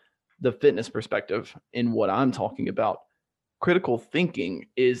also the fitness perspective in what I'm talking about. Critical thinking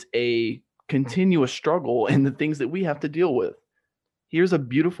is a continuous struggle in the things that we have to deal with. Here's a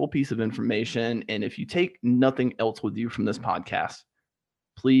beautiful piece of information. And if you take nothing else with you from this podcast,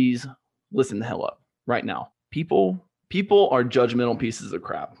 please listen the hell up right now. People are judgmental pieces of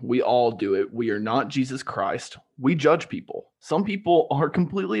crap. We all do it. We are not Jesus Christ. We judge people. Some people are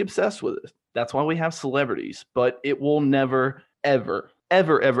completely obsessed with it. That's why we have celebrities, but it will never, ever,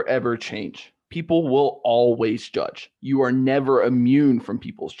 ever, ever, ever change. People will always judge. You are never immune from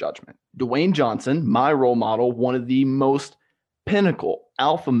people's judgment. Dwayne Johnson, my role model, one of the most pinnacle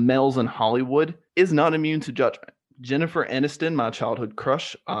alpha males in Hollywood, is not immune to judgment. Jennifer Aniston, my childhood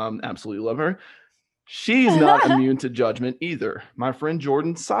crush, absolutely love her. She's not immune to judgment either. My friend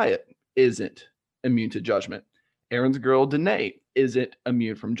Jordan Syatt isn't immune to judgment. Erin's girl Danae isn't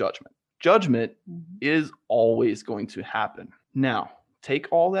immune from judgment. Judgment is always going to happen. Now, take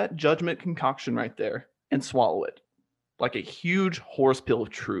all that judgment concoction right there and swallow it like a huge horse pill of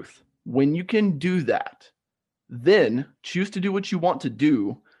truth. When you can do that, then choose to do what you want to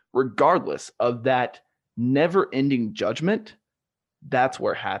do, regardless of that never-ending judgment. That's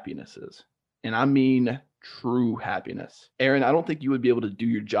where happiness is. And I mean true happiness. Erin, I don't think you would be able to do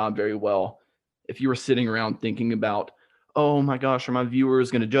your job very well if you were sitting around thinking about, oh my gosh, are my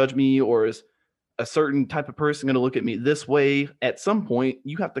viewers going to judge me? Or is a certain type of person going to look at me this way. At some point,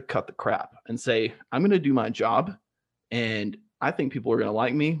 you have to cut the crap and say, I'm going to do my job. And I think people are going to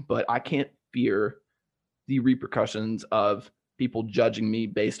like me, but I can't fear the repercussions of people judging me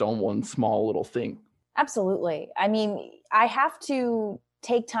based on one small little thing. Absolutely. I mean, I have to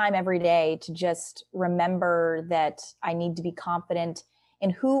take time every day to just remember that I need to be confident in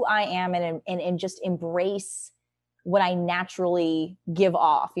who I am and just embrace what I naturally give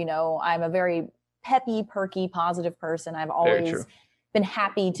off. You know, I'm a very peppy, perky, positive person. I've always been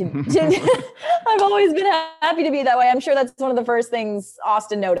happy to I've always been happy to be that way. I'm sure that's one of the first things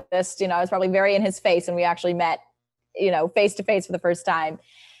Austin noticed. You know, I was probably very in his face when we actually met, you know, face to face for the first time.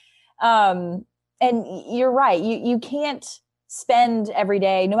 And you're right. You can't spend every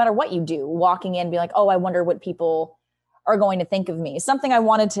day, no matter what you do, walking in and be like, oh, I wonder what people are going to think of me. Something I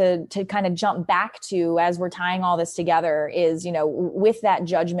wanted to kind of jump back to as we're tying all this together is, you know, with that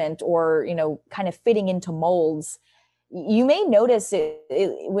judgment or, you know, kind of fitting into molds, you may notice it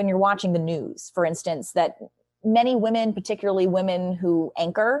when you're watching the news, for instance, that many women, particularly women who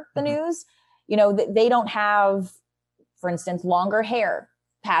anchor the news, you know, they don't have, for instance, longer hair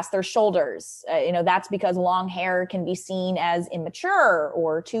past their shoulders. You know, that's because long hair can be seen as immature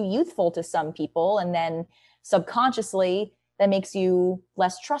or too youthful to some people. And then subconsciously, that makes you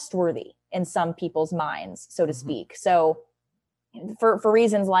less trustworthy in some people's minds, so to speak. So for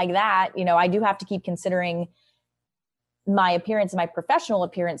reasons like that, you know, I do have to keep considering my appearance, my professional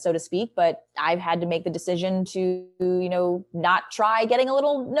appearance, so to speak, but I've had to make the decision to, you know, not try getting a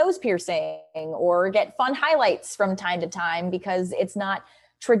little nose piercing or get fun highlights from time to time because it's not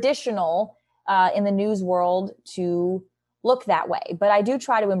traditional in the news world to look that way. But I do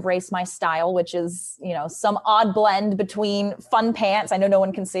try to embrace my style, which is, you know, some odd blend between fun pants. I know no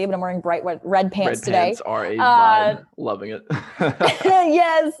one can see, but I'm wearing bright red pants today. Red pants are a vibe. Loving it.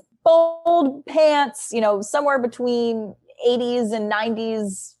 Yes. Bold pants, you know, somewhere between 80s and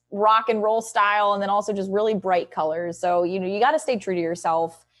 90s rock and roll style, and then also just really bright colors. So, you know, you got to stay true to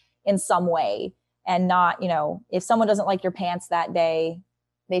yourself in some way and not, you know, if someone doesn't like your pants that day,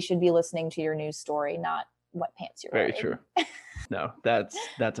 they should be listening to your news story, not what pants you're wearing. Very true. No, that's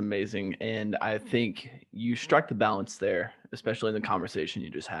amazing. And I think you struck the balance there, especially in the conversation you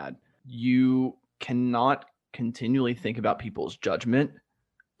just had. You cannot continually think about people's judgment,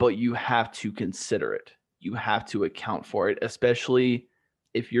 but you have to consider it. You have to account for it, especially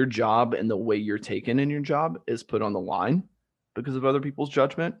if your job and the way you're taken in your job is put on the line because of other people's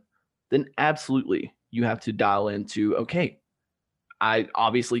judgment, then absolutely you have to dial into, okay, I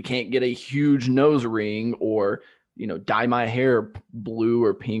obviously can't get a huge nose ring or, you know, dye my hair blue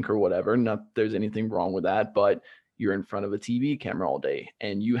or pink or whatever. Not that there's anything wrong with that, but you're in front of a TV camera all day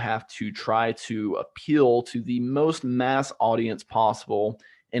and you have to try to appeal to the most mass audience possible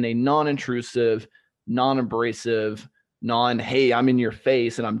in a non-intrusive, non-abrasive, hey, I'm in your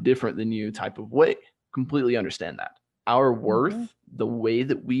face and I'm different than you type of way. Completely understand that. Our worth, the way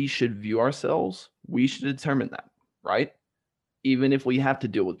that we should view ourselves, we should determine that, right? Even if we have to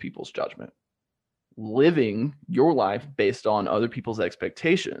deal with people's judgment. Living your life based on other people's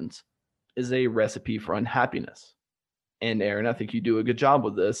expectations is a recipe for unhappiness. And Aaron, I think you do a good job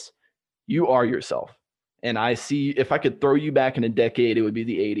with this. You are yourself. And I see, if I could throw you back in a decade, it would be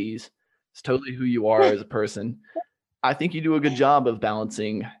the 80s. It's totally who you are as a person. I think you do a good job of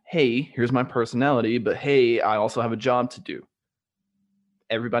balancing, hey, here's my personality, but hey, I also have a job to do.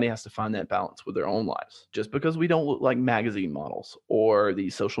 Everybody has to find that balance with their own lives. Just because we don't look like magazine models or the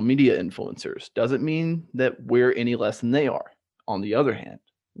social media influencers doesn't mean that we're any less than they are. On the other hand,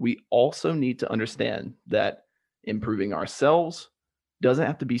 we also need to understand that improving ourselves doesn't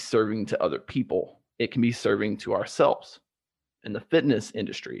have to be serving to other people. It can be serving to ourselves. In the fitness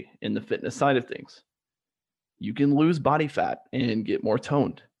industry, in the fitness side of things, you can lose body fat and get more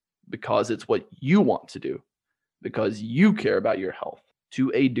toned because it's what you want to do, because you care about your health.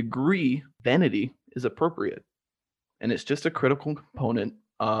 To a degree, vanity is appropriate. And it's just a critical component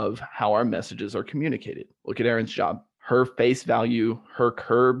of how our messages are communicated. Look at Erin's job. Her face value, her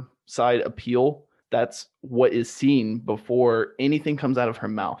curbside appeal, that's what is seen before anything comes out of her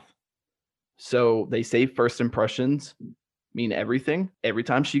mouth. So they say first impressions mean everything. Every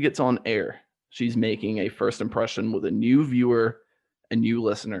time she gets on air, she's making a first impression with a new viewer, a new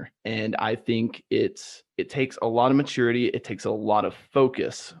listener. And I think it takes a lot of maturity. It takes a lot of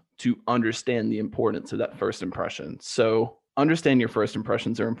focus to understand the importance of that first impression. So understand your first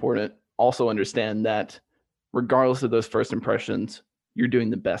impressions are important. Also understand that regardless of those first impressions, you're doing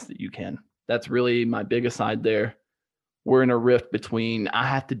the best that you can. That's really my biggest side there. We're in a rift between I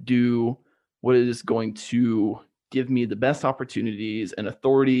have to do what is going to give me the best opportunities and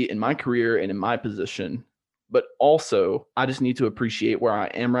authority in my career and in my position. But also, I just need to appreciate where I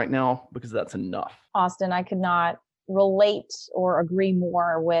am right now because that's enough. Austin, I could not relate or agree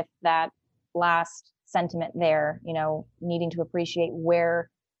more with that last sentiment there, needing to appreciate where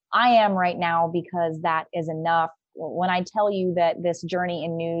I am right now because that is enough. When I tell you that this journey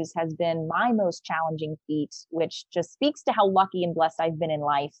in news has been my most challenging feat, which just speaks to how lucky and blessed I've been in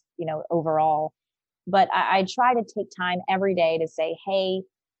life, overall. But I try to take time every day to say, hey,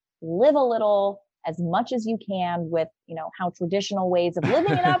 live a little as much as you can with, how traditional ways of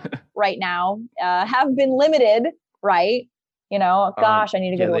living it up right now have been limited, right? Gosh, I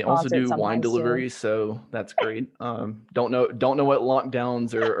need to go to a concert. They also do wine deliveries, so that's great. Don't know what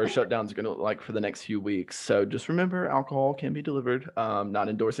lockdowns or shutdowns are going to look like for the next few weeks. So just remember, alcohol can be delivered. Not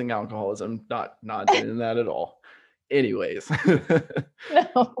endorsing alcoholism, not doing that at all. Anyways,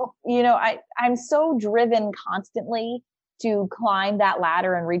 no, I'm so driven constantly to climb that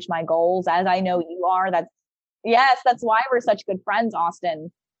ladder and reach my goals, as I know you are. That's why we're such good friends,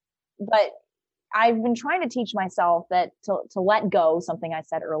 Austin. But I've been trying to teach myself that to let go, something I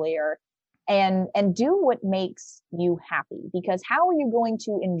said earlier, and do what makes you happy. Because how are you going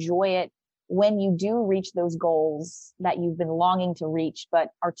to enjoy it when you do reach those goals that you've been longing to reach, but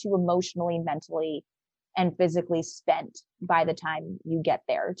are too emotionally, mentally, and physically spent by the time you get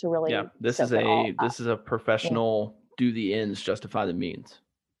there to really? Yeah, this is a professional. Do the ends justify the means.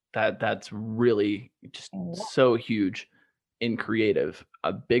 That's really just so huge in creative.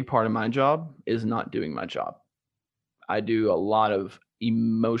 A big part of my job is not doing my job. I do a lot of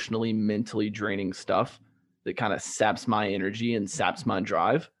emotionally, mentally draining stuff that kind of saps my energy and saps my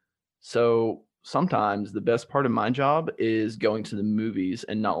drive. So sometimes the best part of my job is going to the movies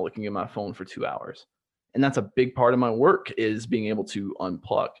and not looking at my phone for 2 hours. And that's a big part of my work, is being able to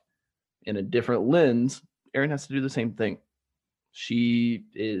unplug. In a different lens, Erin has to do the same thing. She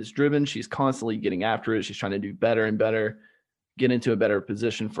is driven. She's constantly getting after it. She's trying to do better and better, get into a better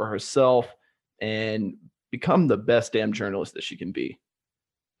position for herself, and become the best damn journalist that she can be.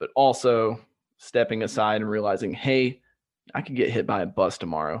 But also stepping aside and realizing, hey, I could get hit by a bus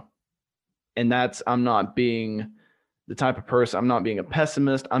tomorrow. And I'm not being the type of person, I'm not being a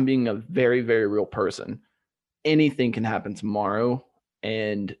pessimist. I'm being a very, very real person. Anything can happen tomorrow.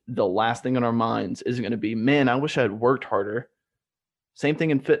 And the last thing on our minds isn't going to be, man, I wish I had worked harder. Same thing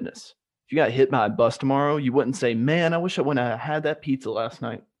in fitness. If you got hit by a bus tomorrow, you wouldn't say, man, I wish I wouldn't have had that pizza last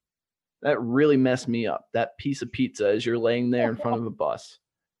night. That really messed me up. That piece of pizza as you're laying there in front of a bus.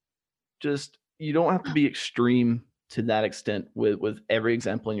 Just, you don't have to be extreme to that extent with every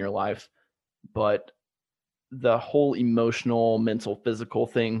example in your life. But the whole emotional, mental, physical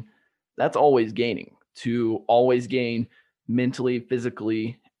thing, that's always gaining. To always gain mentally,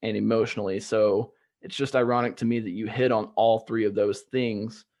 physically, and emotionally. So it's just ironic to me that you hit on all three of those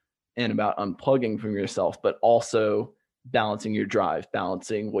things, and about unplugging from yourself, but also balancing your drive,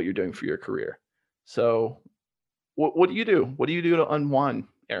 balancing what you're doing for your career. So what do you do? What do you do to unwind,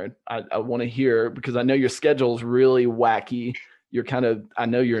 Erin? I want to hear, because I know your schedule is really wacky. I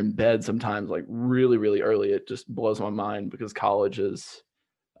know you're in bed sometimes like really, really early. It just blows my mind because college is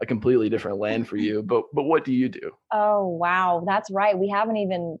a completely different land for you. But what do you do? Oh, wow. That's right. We haven't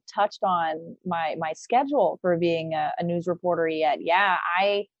even touched on my schedule for being a news reporter yet. Yeah,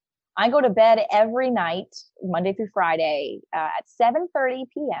 I go to bed every night, Monday through Friday, at 7:30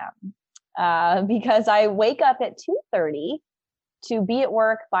 p.m. Because I wake up at 2:30 to be at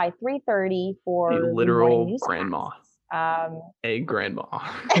work by 3:30 for a literal grandma. A grandma.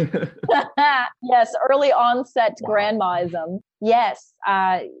 Yes, early onset grandmaism. Yes,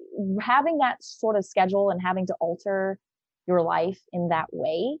 having that sort of schedule and having to alter your life in that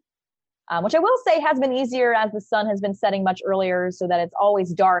way, which I will say has been easier as the sun has been setting much earlier, so that it's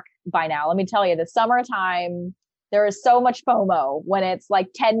always dark by now. Let me tell you, the summertime, there is so much FOMO when it's like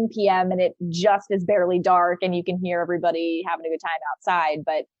 10 p.m. and it just is barely dark and you can hear everybody having a good time outside.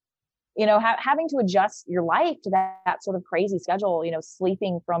 But having to adjust your life to that sort of crazy schedule,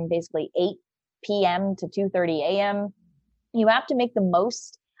 sleeping from basically 8 p.m. to 2:30 a.m., you have to make the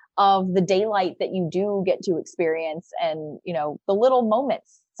most of the daylight that you do get to experience and, the little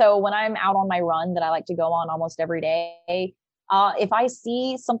moments. So when I'm out on my run that I like to go on almost every day, if I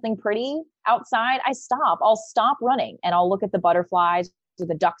see something pretty outside, I'll stop running and I'll look at the butterflies or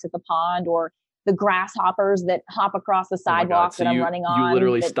the ducks at the pond or the grasshoppers that hop across the sidewalk that I'm running on. You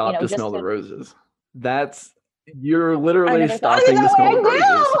literally stop to smell the roses. You're literally stopping to smell the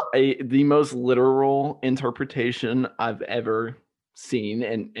roses. The most literal interpretation I've ever seen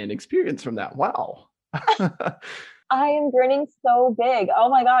and experienced from that. Wow. I am grinning so big. Oh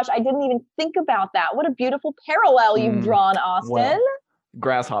my gosh, I didn't even think about that. What a beautiful parallel you've drawn, Austin. Well,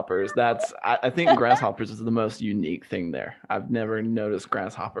 grasshoppers. I think grasshoppers is the most unique thing there. I've never noticed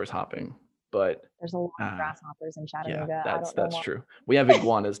grasshoppers hopping, but there's a lot of grasshoppers in Chattanooga. Yeah, that's true. We have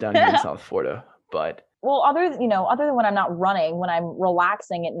iguanas down here in South Florida, but well, other than when I'm not running, when I'm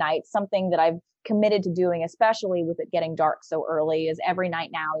relaxing at night, something that I've committed to doing, especially with it getting dark so early, is every night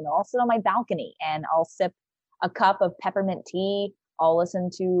now, I'll sit on my balcony and I'll sip a cup of peppermint tea. I'll listen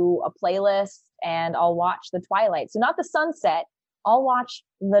to a playlist and I'll watch the twilight. So not the sunset. I'll watch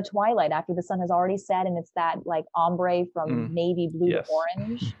the twilight after the sun has already set, and it's that like ombre from navy blue to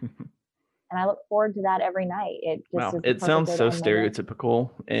orange. And I look forward to that every night. It sounds so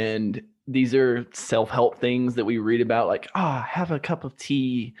stereotypical. And these are self-help things that we read about, like, have a cup of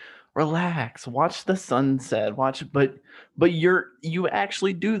tea, relax, watch the sunset, but you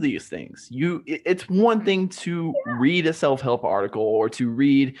actually do these things. It's one thing to read a self-help article or to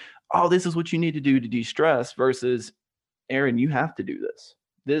read, this is what you need to do to de-stress, versus, Erin, you have to do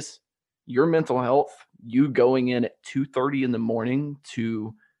this. Your mental health, you going in at 2:30 in the morning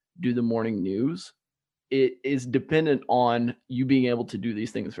to do the morning news, it is dependent on you being able to do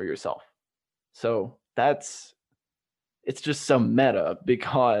these things for yourself. So it's just so meta,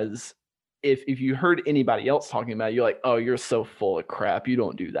 because if you heard anybody else talking about it, you're like, oh, you're so full of crap, you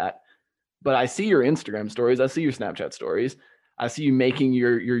don't do that. But I see your Instagram stories, I see your Snapchat stories, I see you making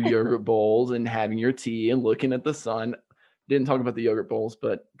your yogurt bowls and having your tea and looking at the sun. Didn't talk about the yogurt bowls,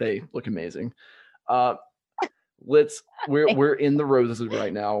 but they look amazing. We're in the roses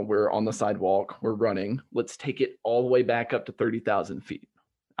right now. We're on the sidewalk. We're running. Let's take it all the way back up to 30,000 feet.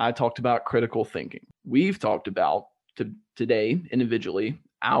 I talked about critical thinking. We've talked about today individually,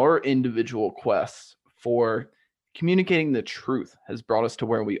 our individual quests for communicating the truth has brought us to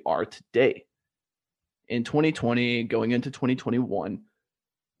where we are today. In 2020, going into 2021,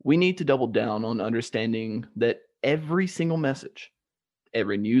 we need to double down on understanding that every single message,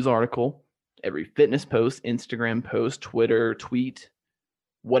 every news article, every fitness post, Instagram post, Twitter, tweet,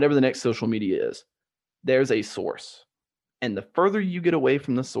 whatever the next social media is, there's a source. And the further you get away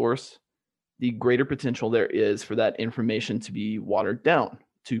from the source, the greater potential there is for that information to be watered down,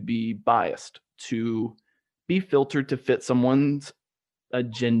 to be biased, to be filtered to fit someone's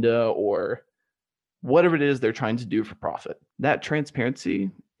agenda or whatever it is they're trying to do for profit. That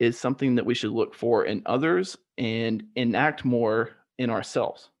transparency is something that we should look for in others and enact more in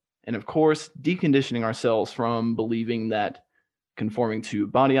ourselves. And of course, deconditioning ourselves from believing that conforming to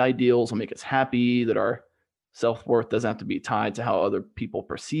body ideals will make us happy, that our self-worth doesn't have to be tied to how other people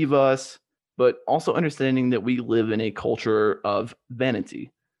perceive us, but also understanding that we live in a culture of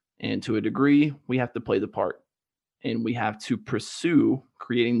vanity. And to a degree, we have to play the part, and we have to pursue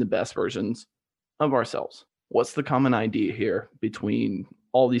creating the best versions of ourselves. What's the common idea here between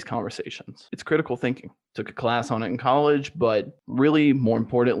all these conversations? It's critical thinking. Took a class on it in college, but really, more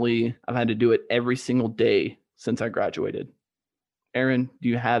importantly, I've had to do it every single day since I graduated. Erin, do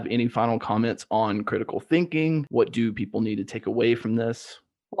you have any final comments on critical thinking? What do people need to take away from this?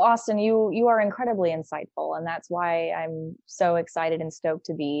 Well, Austin, you are incredibly insightful, and that's why I'm so excited and stoked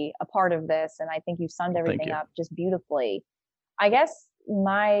to be a part of this. And I think you summed everything up just beautifully. I guess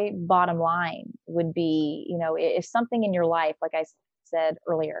my bottom line would be, if something in your life, like I said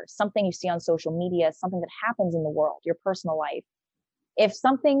earlier, something you see on social media, something that happens in the world, your personal life, if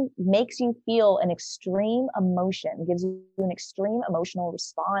something makes you feel an extreme emotion, gives you an extreme emotional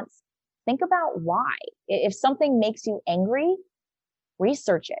response, think about why. If something makes you angry,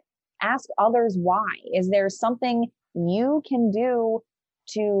 research it. Ask others why. Is there something you can do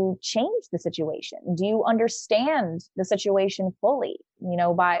to change the situation? Do you understand the situation fully?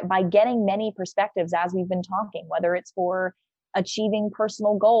 By getting many perspectives, as we've been talking, whether it's for achieving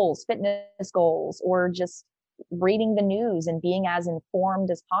personal goals, fitness goals, or just reading the news and being as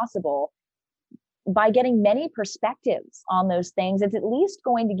informed as possible. By getting many perspectives on those things, it's at least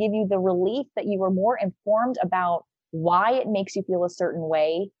going to give you the relief that you are more informed about why it makes you feel a certain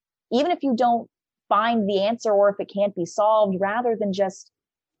way, even if you don't find the answer or if it can't be solved, rather than just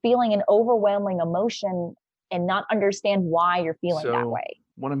feeling an overwhelming emotion and not understand why you're feeling that way.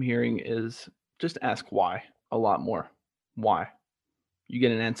 What I'm hearing is just ask why a lot more. Why? You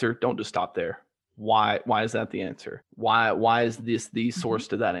get an answer, don't just stop there. Why is that the answer? Why is this the source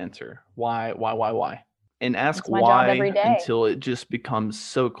to that answer? Why? And ask why until it just becomes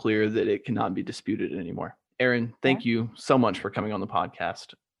so clear that it cannot be disputed anymore. Erin, thank you so much for coming on the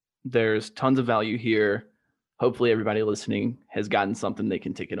podcast. There's tons of value here. Hopefully everybody listening has gotten something they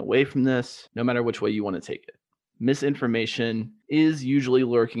can take it away from this, no matter which way you want to take it. Misinformation is usually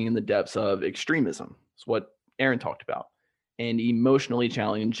lurking in the depths of extremism. It's what Erin talked about, and emotionally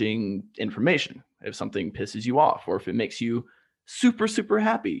challenging information. If something pisses you off, or if it makes you super, super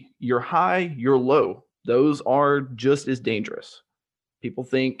happy, you're high, you're low, those are just as dangerous. People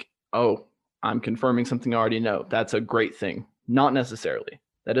think, oh, I'm confirming something I already know. That's a great thing. Not necessarily.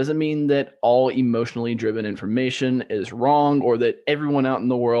 That doesn't mean that all emotionally driven information is wrong or that everyone out in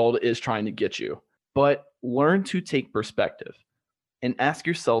the world is trying to get you. But learn to take perspective and ask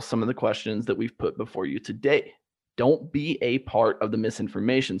yourself some of the questions that we've put before you today. Don't be a part of the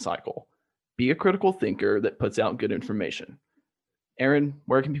misinformation cycle. Be a critical thinker that puts out good information. Erin,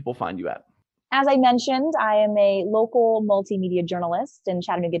 where can people find you at? As I mentioned, I am a local multimedia journalist in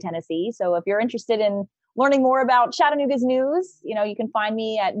Chattanooga, Tennessee. So if you're interested in learning more about Chattanooga's news, you can find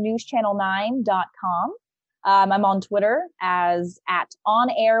me at newschannel9.com. I'm on Twitter as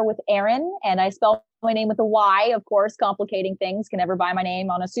 @OnAirWithErin, and I spell my name with a Y, of course, complicating things. Can never buy my name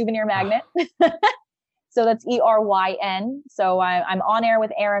on a souvenir magnet. So that's ERYN. So I'm On Air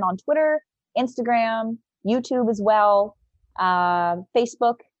with Erin on Twitter, Instagram, YouTube as well,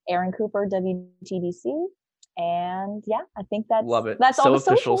 Facebook, Erin Cooper, WTBC. And yeah, I think that's love it. That's so all the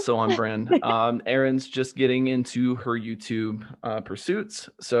official, socials. so on brand. Erin's just getting into her YouTube pursuits,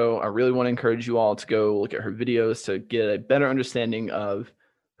 so I really want to encourage you all to go look at her videos to get a better understanding of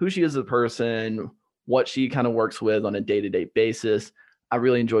who she is as a person, what she kind of works with on a day-to-day basis. I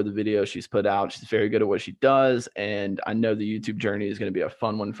really enjoyed the video she's put out. She's very good at what she does, and I know the YouTube journey is going to be a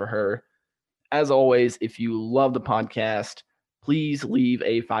fun one for her. As always, if you love the podcast, please leave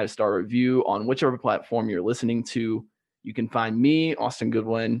a 5-star review on whichever platform you're listening to. You can find me, Austin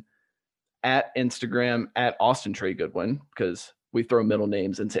Goodwin, at Instagram at Austin Trey Goodwin, because we throw middle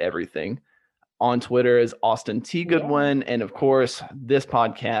names into everything. On Twitter is Austin T. Goodwin. Yeah. And of course, this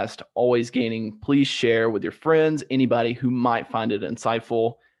podcast, Always Gaining, please share with your friends, anybody who might find it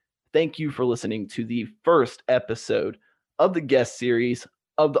insightful. Thank you for listening to the first episode of the guest series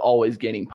of the Always Gaining